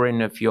powder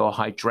in of your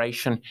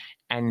hydration,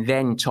 and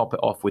then top it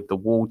off with the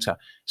water.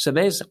 So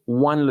there's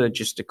one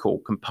logistical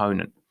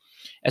component.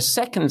 A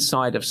second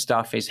side of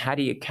stuff is, how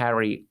do you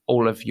carry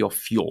all of your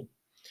fuel?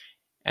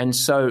 And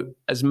so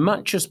as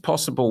much as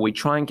possible, we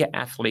try and get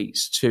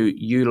athletes to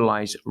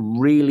utilize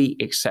really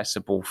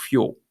accessible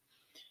fuel.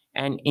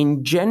 And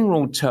in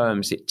general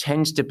terms, it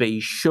tends to be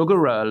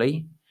sugar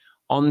early,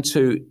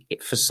 onto,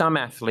 for some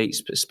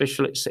athletes,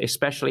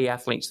 especially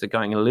athletes that are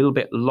going a little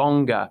bit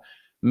longer,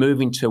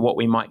 moving to what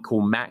we might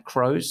call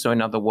macros. So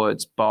in other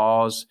words,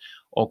 bars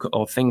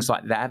or things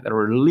like that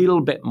are a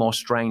little bit more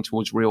strained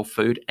towards real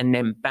food, and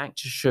then back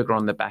to sugar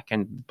on the back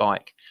end of the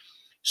bike.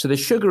 So the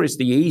sugar is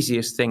the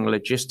easiest thing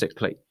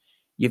logistically.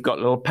 You've got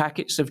little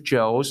packets of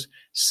gels.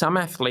 Some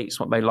athletes,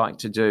 what they like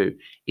to do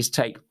is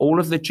take all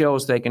of the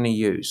gels they're going to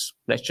use.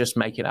 Let's just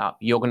make it up.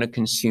 You're going to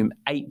consume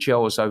 8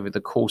 gels over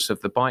the course of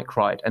the bike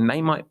ride, and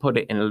they might put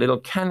it in a little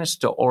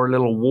canister or a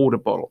little water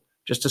bottle,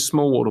 just a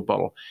small water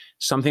bottle,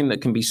 something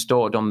that can be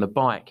stored on the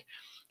bike,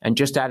 and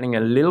just adding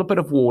a little bit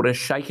of water,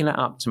 shaking it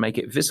up to make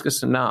it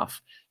viscous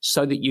enough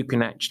so that you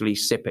can actually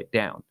sip it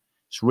down.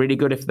 It's really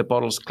good if the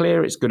bottle's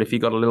clear. It's good if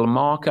you've got a little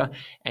marker,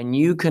 and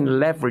you can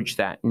leverage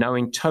that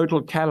knowing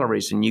total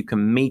calories, and you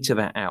can meter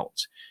that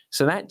out.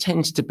 So that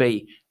tends to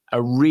be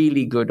a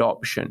really good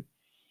option.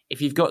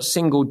 If you've got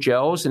single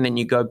gels and then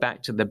you go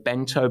back to the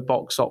bento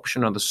box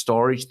option or the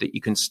storage, that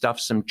you can stuff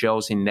some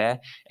gels in there,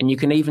 and you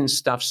can even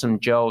stuff some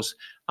gels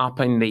up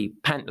in the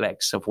pant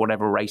legs of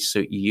whatever race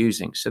suit you're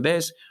using. So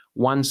there's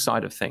one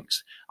side of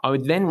things. I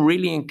would then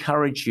really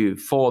encourage you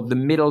for the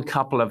middle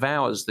couple of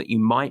hours that you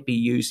might be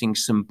using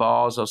some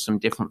bars or some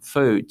different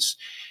foods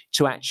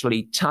to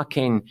actually tuck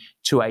in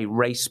to a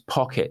race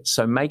pocket.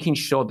 So making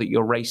sure that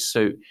your race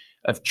suit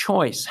of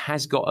choice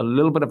has got a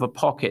little bit of a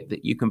pocket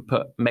that you can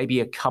put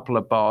maybe a couple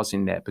of bars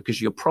in there, because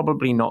you're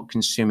probably not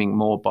consuming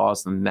more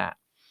bars than that.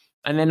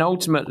 And then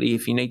ultimately,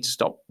 if you need to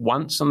stop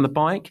once on the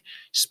bike,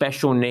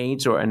 special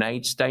needs or an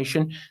aid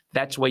station,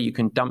 that's where you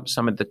can dump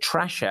some of the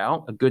trash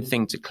out. A good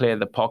thing to clear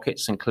the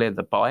pockets and clear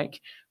the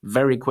bike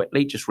very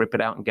quickly. Just rip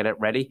it out and get it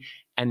ready,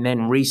 and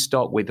then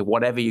restock with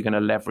whatever you're going to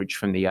leverage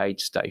from the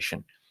aid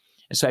station.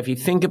 And so if you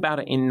think about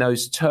it in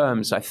those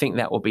terms, I think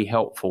that will be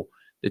helpful.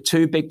 The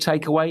two big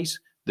takeaways: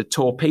 the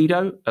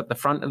torpedo at the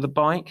front of the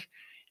bike,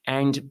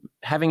 and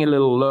having a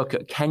little look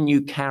at, can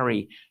you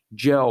carry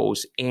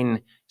gels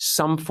in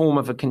some form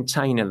of a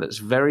container that's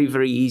very,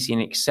 very easy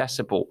and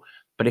accessible.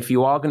 But if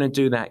you are going to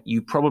do that,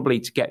 you probably,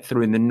 to get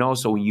through in the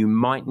nozzle, you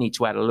might need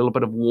to add a little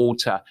bit of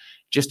water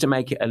just to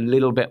make it a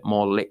little bit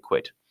more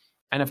liquid.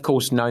 And of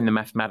course, knowing the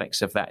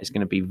mathematics of that is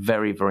going to be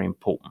very, very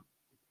important.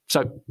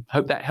 So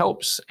hope that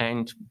helps,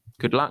 and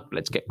good luck.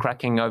 Let's get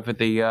cracking over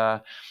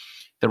the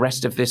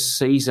rest of this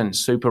season.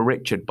 Super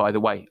Richard, by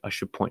the way, I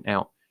should point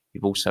out,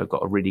 you've also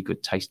got a really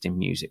good taste in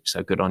music,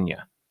 so good on you.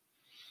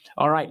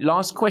 All right,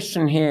 last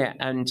question here.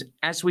 And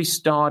as we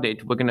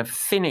started, we're going to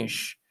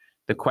finish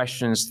the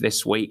questions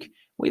this week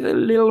with a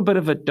little bit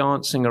of a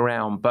dancing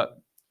around, but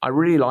I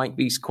really like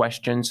these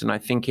questions, and I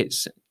think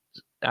it's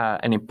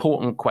an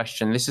important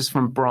question. This is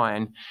from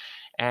Brian,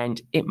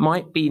 and it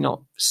might be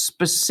not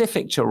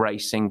specific to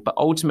racing, but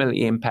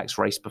ultimately impacts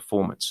race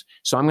performance.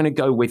 So I'm going to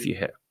go with you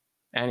here,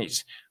 and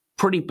it's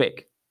pretty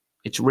big.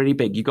 It's really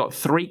big. You've got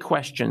 3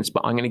 questions,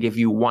 but I'm going to give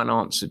you one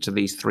answer to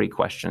these 3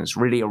 questions,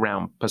 really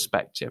around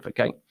perspective,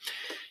 okay?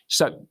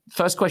 So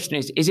first question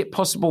is it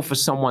possible for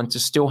someone to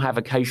still have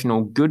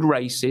occasional good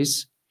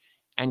races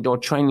and or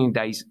training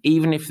days,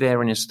 even if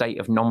they're in a state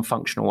of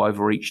non-functional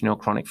overreaching or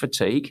chronic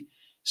fatigue?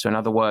 So in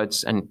other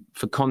words, and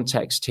for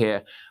context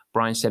here,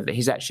 Brian said that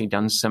he's actually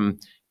done some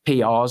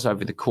PRs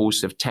over the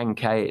course of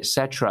 10K,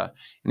 etc.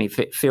 And if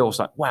it feels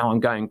like, wow, I'm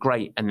going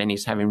great, and then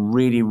he's having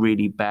really,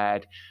 really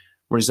bad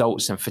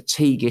results and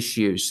fatigue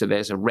issues. So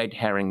there's a red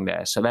herring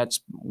there. So that's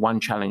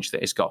one challenge that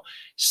he's got.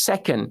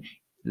 Second,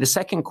 the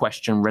second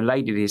question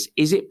related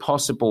is it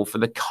possible for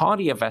the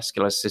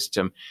cardiovascular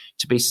system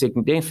to be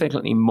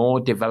significantly more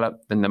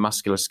developed than the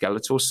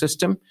musculoskeletal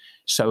system?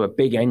 So a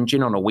big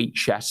engine on a weak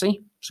chassis?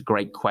 It's a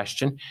great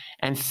question.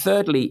 And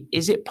thirdly,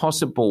 is it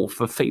possible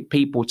for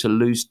people to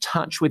lose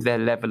touch with their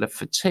level of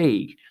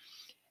fatigue,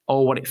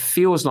 or what it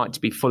feels like to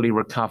be fully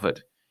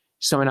recovered?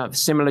 So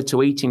similar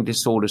to eating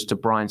disorders, to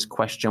Brian's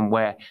question,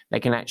 where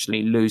they can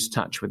actually lose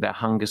touch with their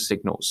hunger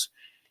signals.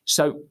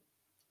 So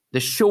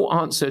the short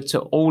answer to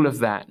all of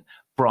that,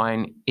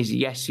 Brian, is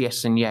yes,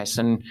 yes, and yes.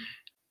 And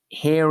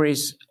here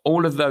is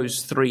all of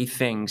those 3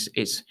 things.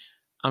 It's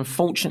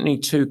unfortunately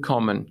too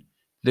common.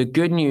 The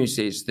good news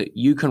is that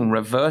you can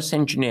reverse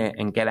engineer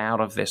and get out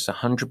of this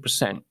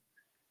 100%,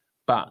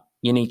 but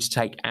you need to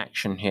take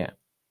action here.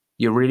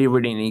 You really,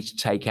 really need to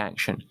take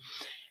action.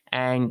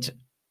 And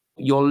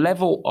your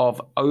level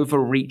of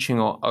overreaching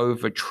or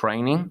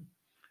overtraining,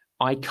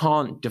 I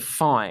can't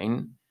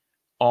define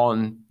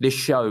on this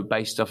show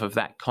based off of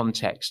that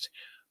context.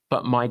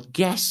 But my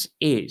guess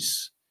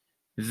is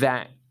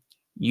that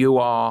you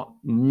are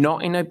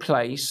not in a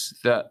place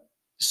that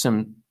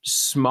some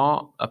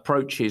smart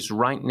approaches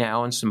right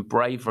now and some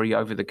bravery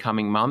over the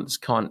coming months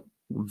can't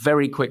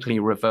very quickly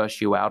reverse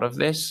you out of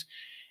this.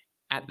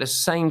 At the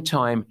same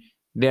time,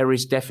 there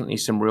is definitely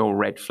some real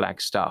red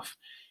flag stuff.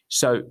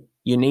 So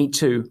you need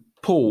to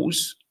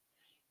pause,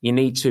 you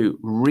need to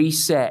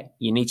reset,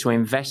 you need to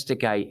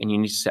investigate, and you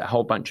need to set a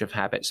whole bunch of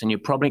habits. And you're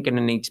probably going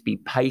to need to be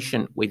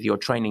patient with your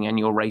training and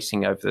your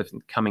racing over the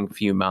coming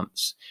few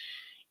months.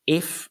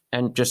 If,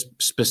 and just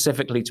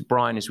specifically to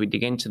Brian as we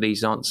dig into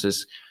these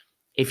answers,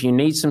 if you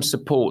need some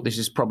support, this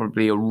is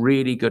probably a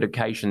really good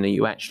occasion that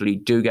you actually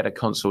do get a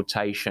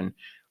consultation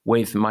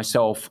with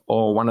myself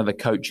or one of the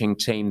coaching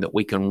team that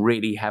we can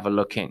really have a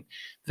look in.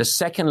 The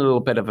second little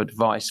bit of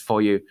advice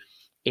for you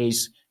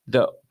is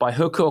that by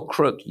hook or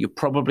crook, you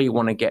probably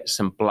want to get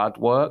some blood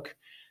work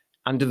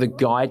under the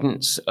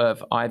guidance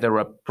of either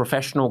a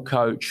professional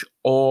coach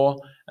or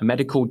a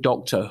medical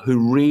doctor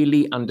who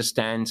really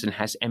understands and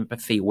has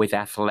empathy with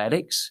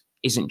athletics,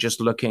 isn't just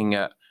looking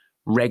at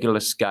regular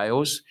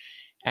scales,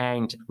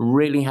 and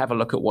really have a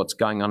look at what's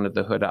going under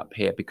the hood up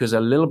here. Because a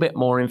little bit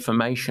more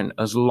information,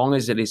 as long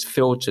as it is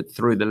filtered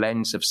through the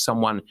lens of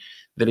someone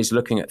that is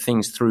looking at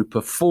things through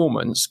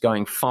performance,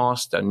 going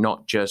faster,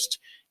 not just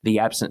the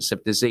absence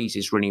of disease,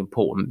 is really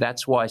important.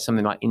 That's why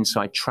something like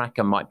Inside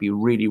Tracker might be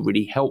really,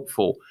 really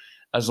helpful,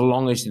 as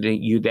long as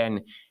you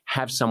then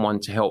have someone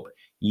to help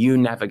you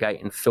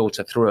navigate and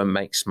filter through and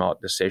make smart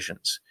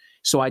decisions.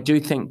 So I do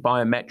think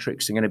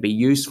biometrics are going to be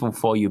useful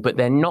for you, but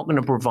they're not going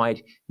to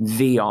provide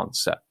the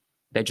answer.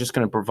 They're just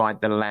going to provide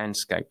the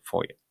landscape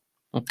for you.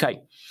 Okay,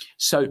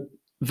 so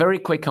very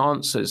quick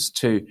answers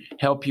to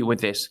help you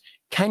with this.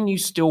 Can you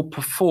still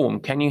perform?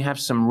 Can you have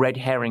some red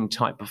herring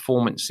type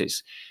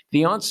performances?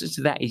 The answer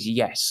to that is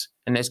yes.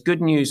 And there's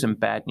good news and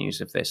bad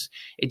news of this.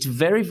 It's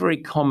very, very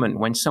common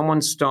when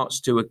someone starts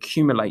to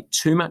accumulate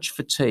too much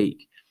fatigue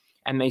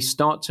and they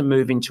start to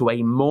move into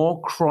a more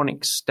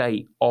chronic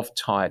state of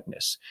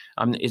tiredness.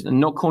 I'm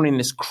not calling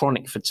this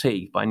chronic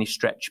fatigue by any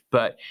stretch,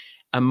 but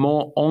a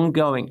more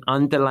ongoing,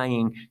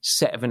 underlying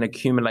set of an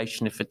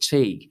accumulation of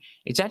fatigue.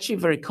 It's actually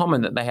very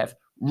common that they have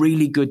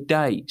really good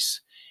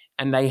days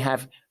and they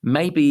have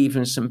maybe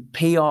even some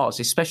PRs,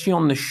 especially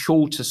on the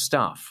shorter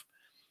stuff.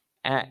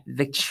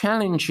 The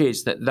challenge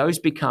is that those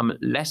become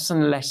less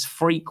and less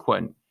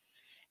frequent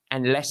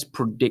and less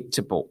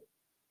predictable.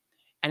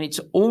 And it's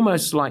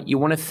almost like you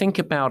want to think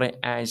about it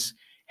as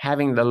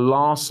having the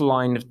last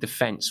line of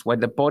defense where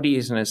the body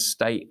is in a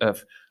state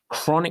of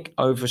chronic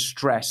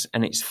overstress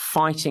and it's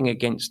fighting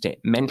against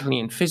it mentally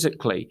and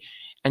physically.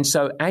 And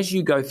so as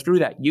you go through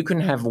that, you can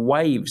have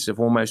waves of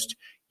almost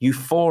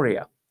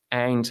euphoria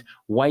and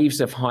waves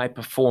of high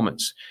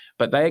performance,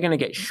 but they're going to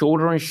get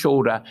shorter and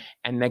shorter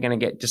and they're going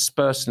to get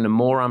dispersed in a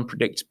more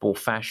unpredictable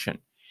fashion,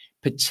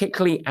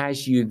 particularly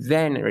as you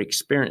then are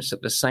experiencing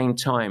at the same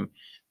time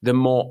the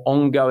more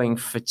ongoing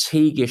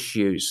fatigue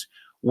issues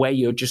where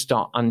you just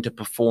start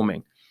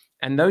underperforming.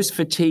 And those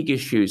fatigue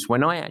issues,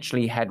 when I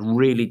actually had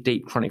really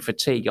deep chronic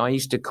fatigue, I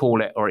used to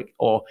call it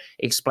or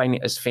explain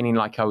it as feeling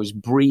like I was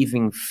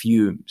breathing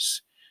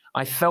fumes.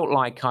 I felt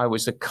like I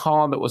was a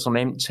car that was on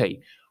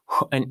empty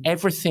and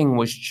everything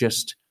was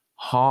just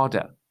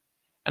harder.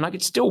 And I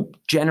could still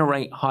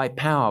generate high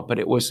power, but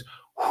it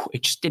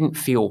just didn't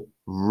feel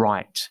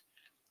right.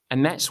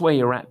 And that's where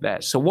you're at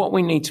there. So what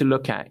we need to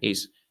look at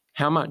is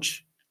how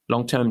much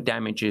long-term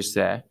damage is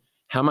there?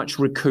 How much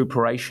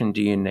recuperation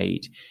do you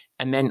need?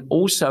 And then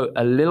also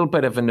a little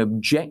bit of an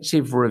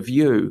objective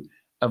review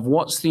of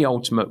what's the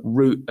ultimate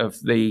root of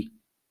the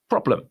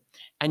problem.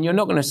 And you're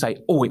not going to say,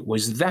 oh, it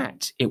was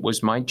that. It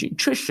was my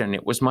nutrition.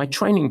 It was my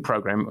training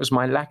program. It was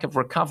my lack of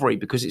recovery,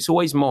 because it's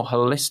always more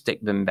holistic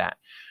than that.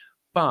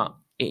 But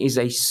it is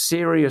a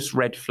serious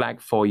red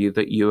flag for you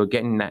that you are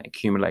getting that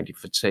accumulated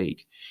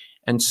fatigue.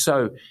 And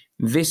so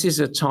this is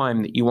a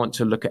time that you want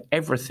to look at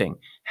everything.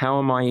 How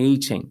am I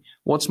eating?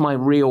 What's my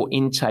real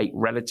intake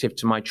relative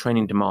to my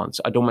training demands?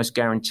 I'd almost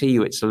guarantee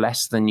you it's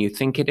less than you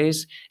think it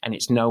is, and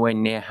it's nowhere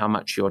near how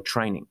much you're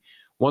training.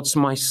 What's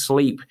my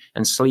sleep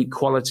and sleep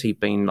quality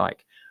been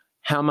like?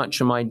 How much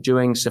am I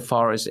doing so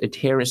far as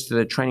adherence to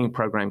the training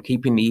program,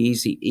 keeping the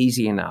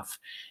easy enough?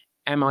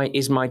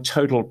 Is my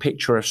total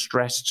picture of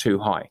stress too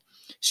high?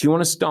 So you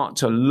want to start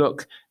to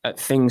look at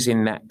things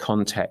in that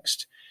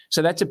context.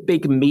 So that's a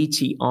big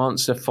meaty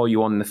answer for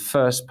you on the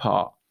first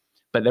part,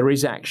 but there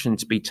is action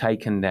to be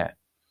taken there.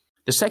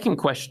 The second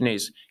question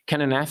is,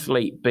 can an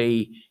athlete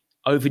be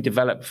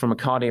overdeveloped from a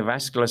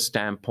cardiovascular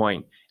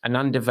standpoint and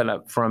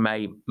undeveloped from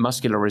a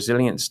muscular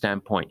resilience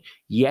standpoint?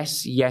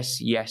 Yes, yes,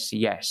 yes,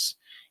 yes.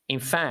 In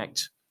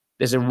fact,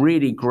 there's a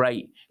really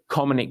great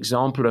common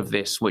example of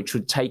this, which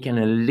would take an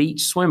elite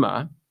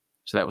swimmer,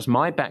 so that was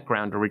my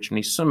background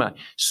originally,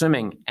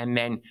 swimming, and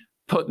then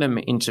put them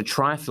into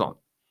triathlon.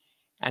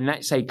 And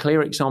that's a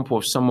clear example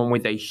of someone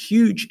with a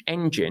huge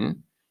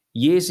engine,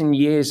 years and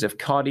years of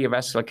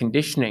cardiovascular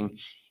conditioning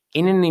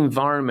in an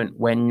environment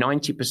where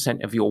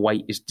 90% of your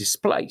weight is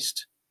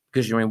displaced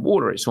because you're in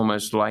water. It's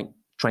almost like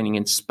training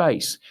in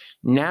space.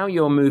 Now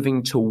you're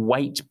moving to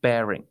weight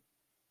bearing.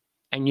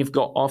 And you've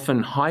got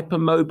often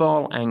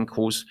hypermobile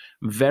ankles,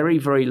 very,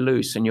 very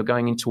loose, and you're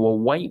going into a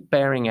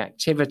weight-bearing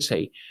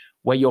activity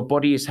where your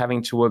body is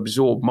having to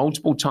absorb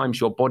multiple times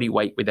your body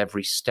weight with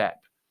every step.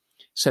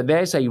 So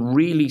there's a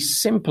really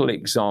simple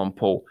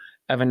example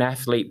of an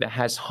athlete that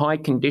has high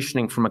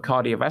conditioning from a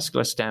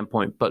cardiovascular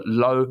standpoint, but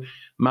low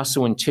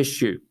muscle and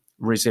tissue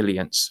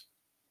resilience.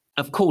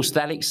 Of course,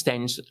 that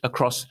extends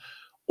across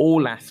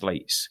all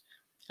athletes.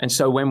 And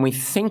so when we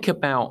think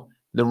about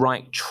the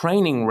right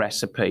training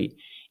recipe,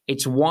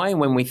 it's why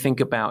when we think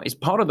about, it's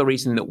part of the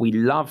reason that we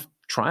love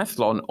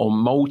triathlon or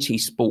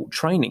multi-sport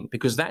training,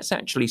 because that's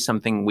actually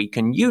something we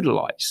can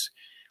utilize.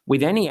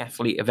 With any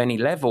athlete of any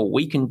level,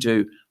 we can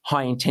do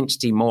high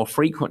intensity more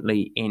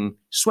frequently in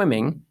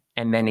swimming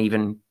and then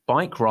even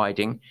bike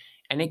riding,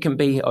 and it can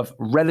be of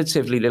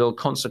relatively little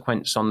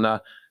consequence on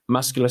the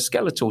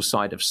musculoskeletal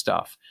side of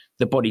stuff.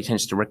 The body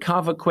tends to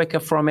recover quicker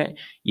from it.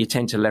 You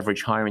tend to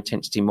leverage higher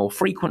intensity more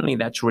frequently.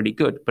 That's really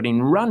good. But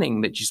in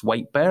running, that's just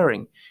weight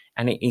bearing,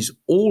 and it is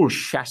all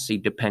chassis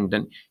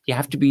dependent, you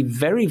have to be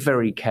very,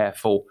 very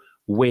careful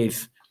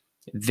with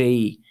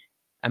the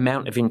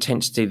amount of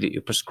intensity that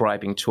you're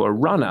prescribing to a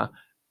runner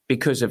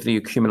because of the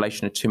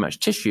accumulation of too much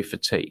tissue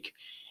fatigue.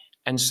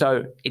 And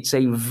so it's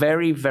a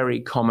very,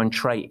 very common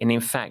trait. And in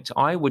fact,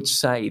 I would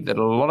say that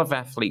a lot of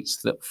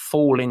athletes that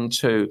fall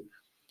into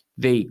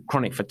the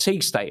chronic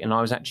fatigue state, and I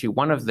was actually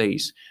one of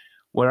these,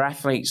 were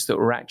athletes that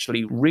were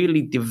actually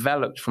really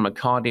developed from a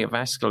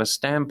cardiovascular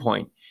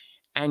standpoint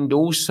and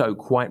also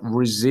quite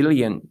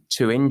resilient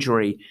to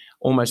injury,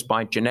 almost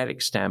by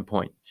genetic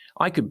standpoint.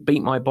 I could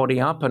beat my body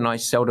up and I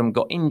seldom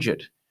got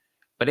injured.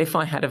 But if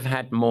I had have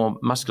had more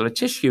muscular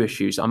tissue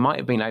issues, I might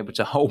have been able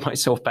to hold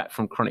myself back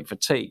from chronic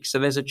fatigue. So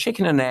there's a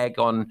chicken and egg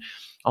on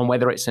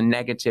whether it's a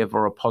negative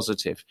or a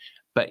positive.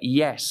 But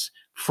yes,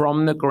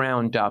 from the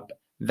ground up,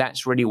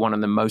 that's really one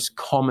of the most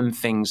common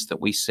things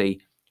that we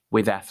see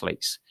with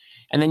athletes.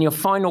 And then your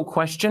final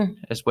question,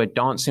 as we're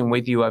dancing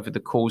with you over the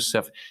course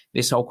of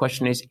this whole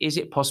question, is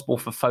it possible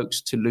for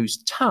folks to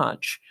lose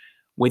touch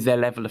with their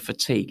level of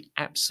fatigue?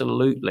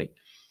 Absolutely.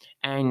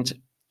 And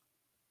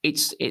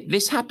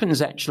this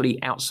happens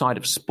actually outside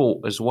of sport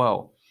as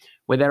well,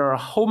 where there are a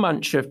whole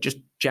bunch of just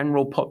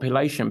general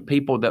population,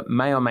 people that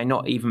may or may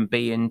not even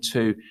be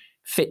into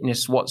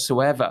fitness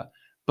whatsoever,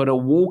 but are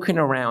walking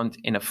around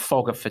in a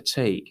fog of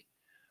fatigue.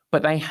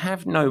 But they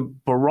have no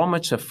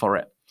barometer for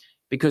it,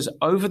 because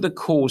over the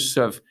course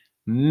of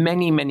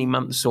many, many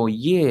months or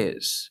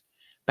years,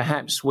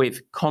 perhaps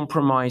with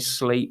compromised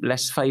sleep,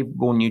 less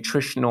favorable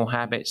nutritional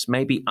habits,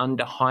 maybe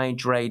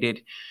underhydrated,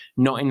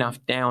 not enough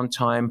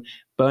downtime,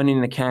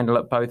 burning the candle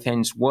at both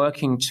ends,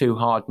 working too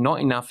hard, not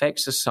enough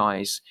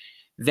exercise,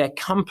 their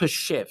compass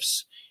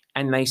shifts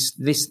and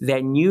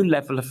their new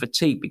level of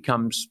fatigue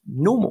becomes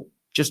normal,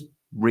 just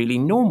really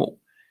normal.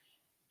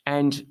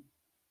 And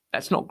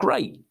that's not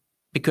great,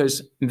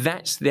 because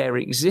that's their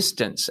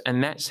existence.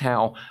 And that's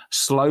how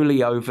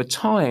slowly over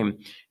time,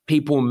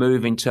 people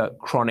move into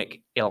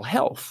chronic ill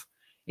health,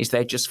 is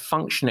they just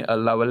function at a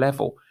lower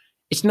level.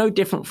 It's no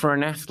different for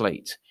an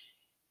athlete.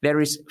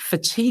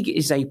 Fatigue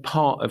is a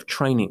part of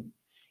training.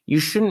 You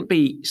shouldn't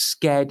be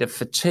scared of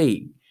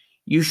fatigue.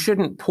 You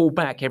shouldn't pull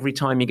back every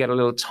time you get a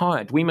little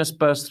tired. We must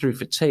burst through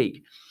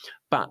fatigue.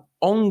 But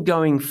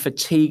ongoing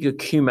fatigue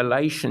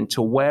accumulation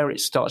to where it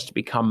starts to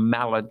become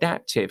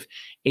maladaptive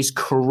is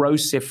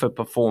corrosive for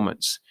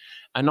performance.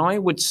 And I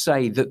would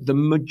say that the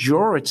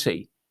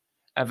majority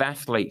of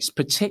athletes,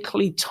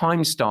 particularly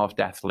time-starved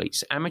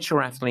athletes,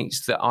 amateur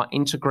athletes that are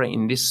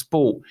integrating this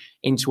sport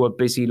into a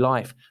busy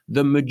life,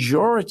 the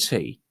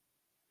majority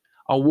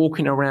are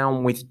walking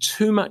around with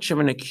too much of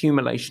an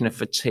accumulation of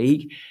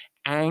fatigue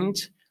and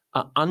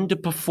are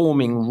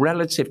underperforming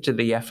relative to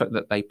the effort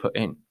that they put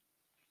in.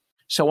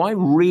 So I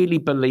really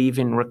believe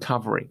in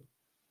recovery.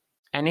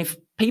 And if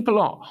people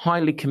are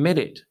highly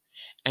committed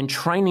and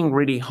training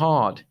really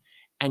hard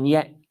and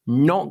yet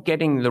not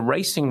getting the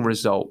racing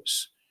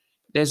results,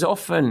 there's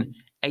often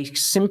a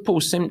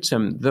simple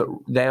symptom that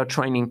they are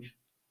training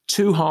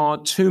too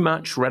hard, too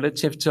much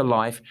relative to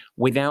life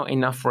without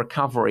enough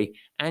recovery.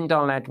 And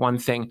I'll add one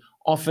thing,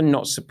 often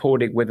not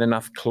supported with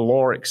enough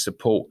caloric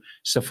support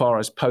so far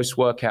as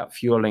post-workout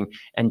fueling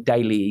and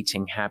daily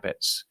eating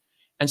habits.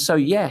 And so,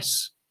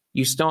 yes,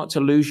 you start to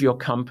lose your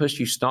compass,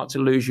 you start to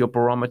lose your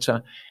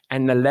barometer,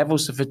 and the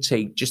levels of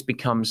fatigue just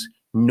becomes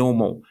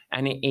normal.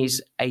 And it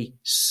is a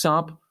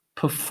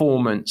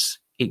sub-performance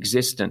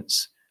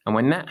existence. And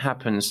when that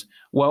happens,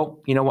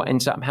 well, you know what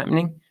ends up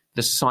happening?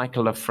 The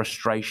cycle of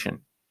frustration.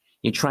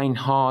 You train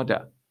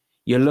harder.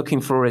 You're looking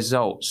for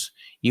results.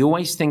 You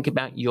always think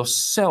about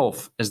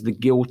yourself as the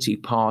guilty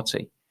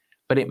party.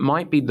 But it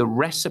might be the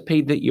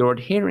recipe that you're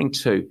adhering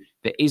to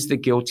that is the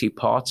guilty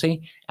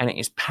party, and it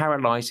is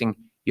paralyzing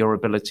your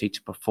ability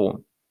to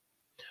perform.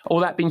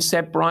 All that being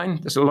said, Brian,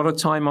 there's a lot of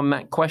time on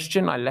that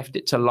question. I left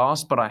it to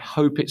last, but I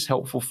hope it's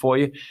helpful for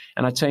you.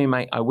 And I tell you,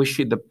 mate, I wish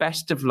you the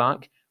best of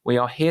luck. We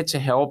are here to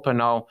help,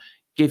 and I'll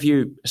give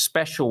you a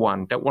special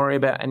one. Don't worry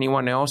about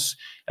anyone else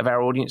of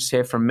our audience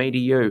here, from me to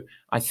you.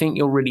 I think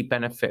you'll really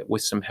benefit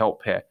with some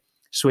help here.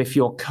 So if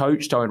you're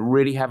coached, I would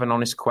really have an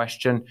honest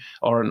question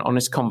or an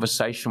honest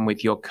conversation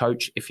with your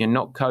coach. If you're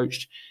not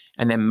coached,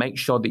 and then make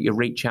sure that you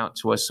reach out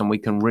to us and we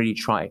can really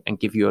try and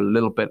give you a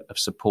little bit of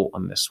support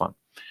on this one.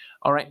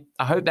 All right.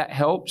 I hope that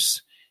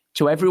helps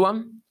to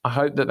everyone. I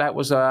hope that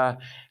was a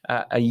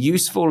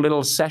useful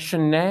little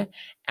session there.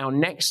 Our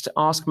next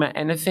Ask Matt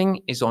Anything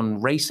is on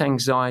race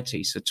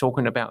anxiety. So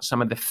talking about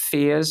some of the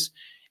fears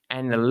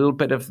and a little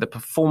bit of the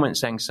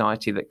performance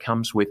anxiety that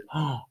comes with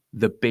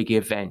the big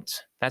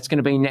event. That's going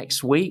to be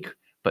next week,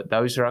 but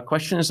those are our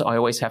questions. I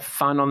always have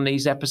fun on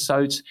these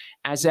episodes.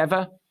 As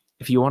ever,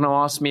 if you want to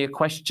ask me a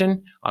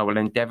question, I will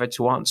endeavor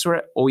to answer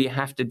it. All you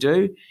have to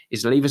do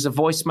is leave us a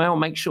voicemail.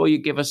 Make sure you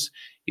give us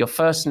your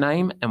first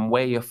name and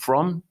where you're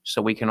from,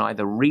 so we can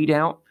either read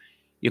out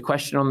your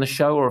question on the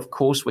show, or of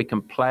course we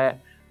can play it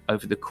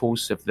over the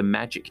course of the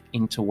magic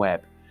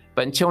interweb.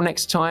 But until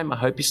next time, I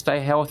hope you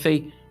stay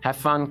healthy, have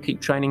fun,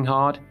 keep training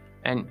hard,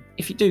 and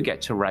if you do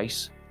get to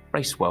race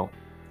well.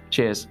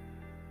 Cheers.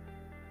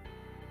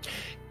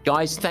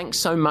 Guys, thanks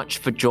so much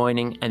for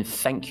joining, and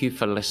thank you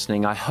for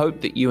listening. I hope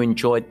that you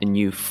enjoyed the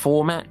new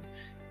format.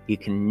 You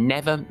can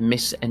never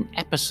miss an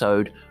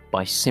episode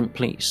by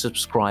simply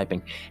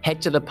subscribing.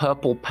 Head to the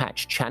Purple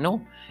Patch channel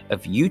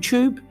of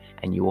YouTube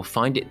and you will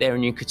find it there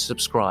and you could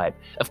subscribe.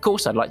 Of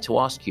course, I'd like to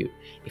ask you,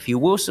 if you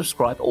will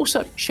subscribe,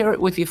 also share it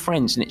with your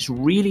friends, and it's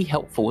really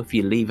helpful if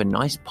you leave a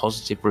nice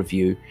positive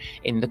review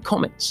in the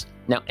comments.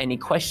 Now, any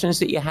questions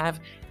that you have,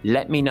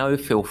 let me know.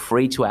 Feel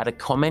free to add a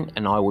comment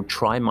and I will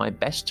try my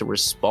best to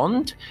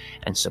respond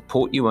and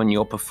support you on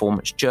your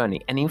performance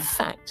journey. And in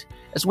fact,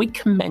 as we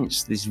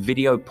commence this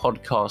video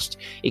podcast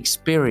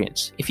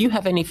experience, if you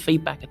have any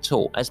feedback at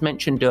all, as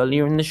mentioned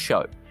earlier in the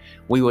show,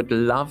 we would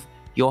love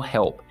your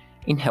help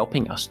in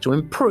helping us to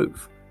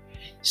improve.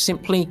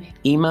 Simply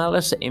email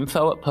us at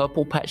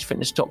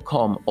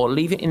info@purplepatchfitness.com or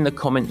leave it in the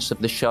comments of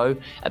the show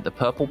at the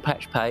Purple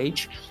Patch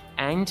page,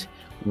 and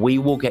we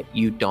will get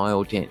you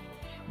dialed in.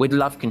 We'd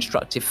love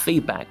constructive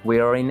feedback. We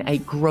are in a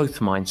growth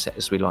mindset,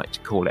 as we like to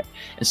call it.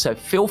 And so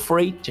feel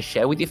free to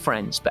share with your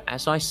friends. But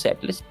as I said,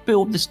 let's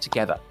build this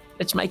together.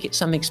 Let's make it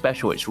something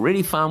special. It's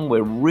really fun.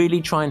 We're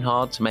really trying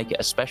hard to make it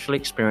a special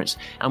experience,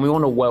 and we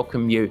want to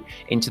welcome you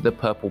into the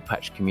Purple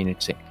Patch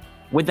community.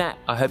 With that,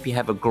 I hope you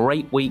have a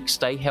great week.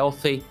 Stay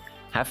healthy,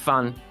 have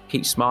fun,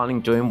 keep smiling,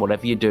 doing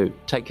whatever you do.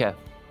 Take care.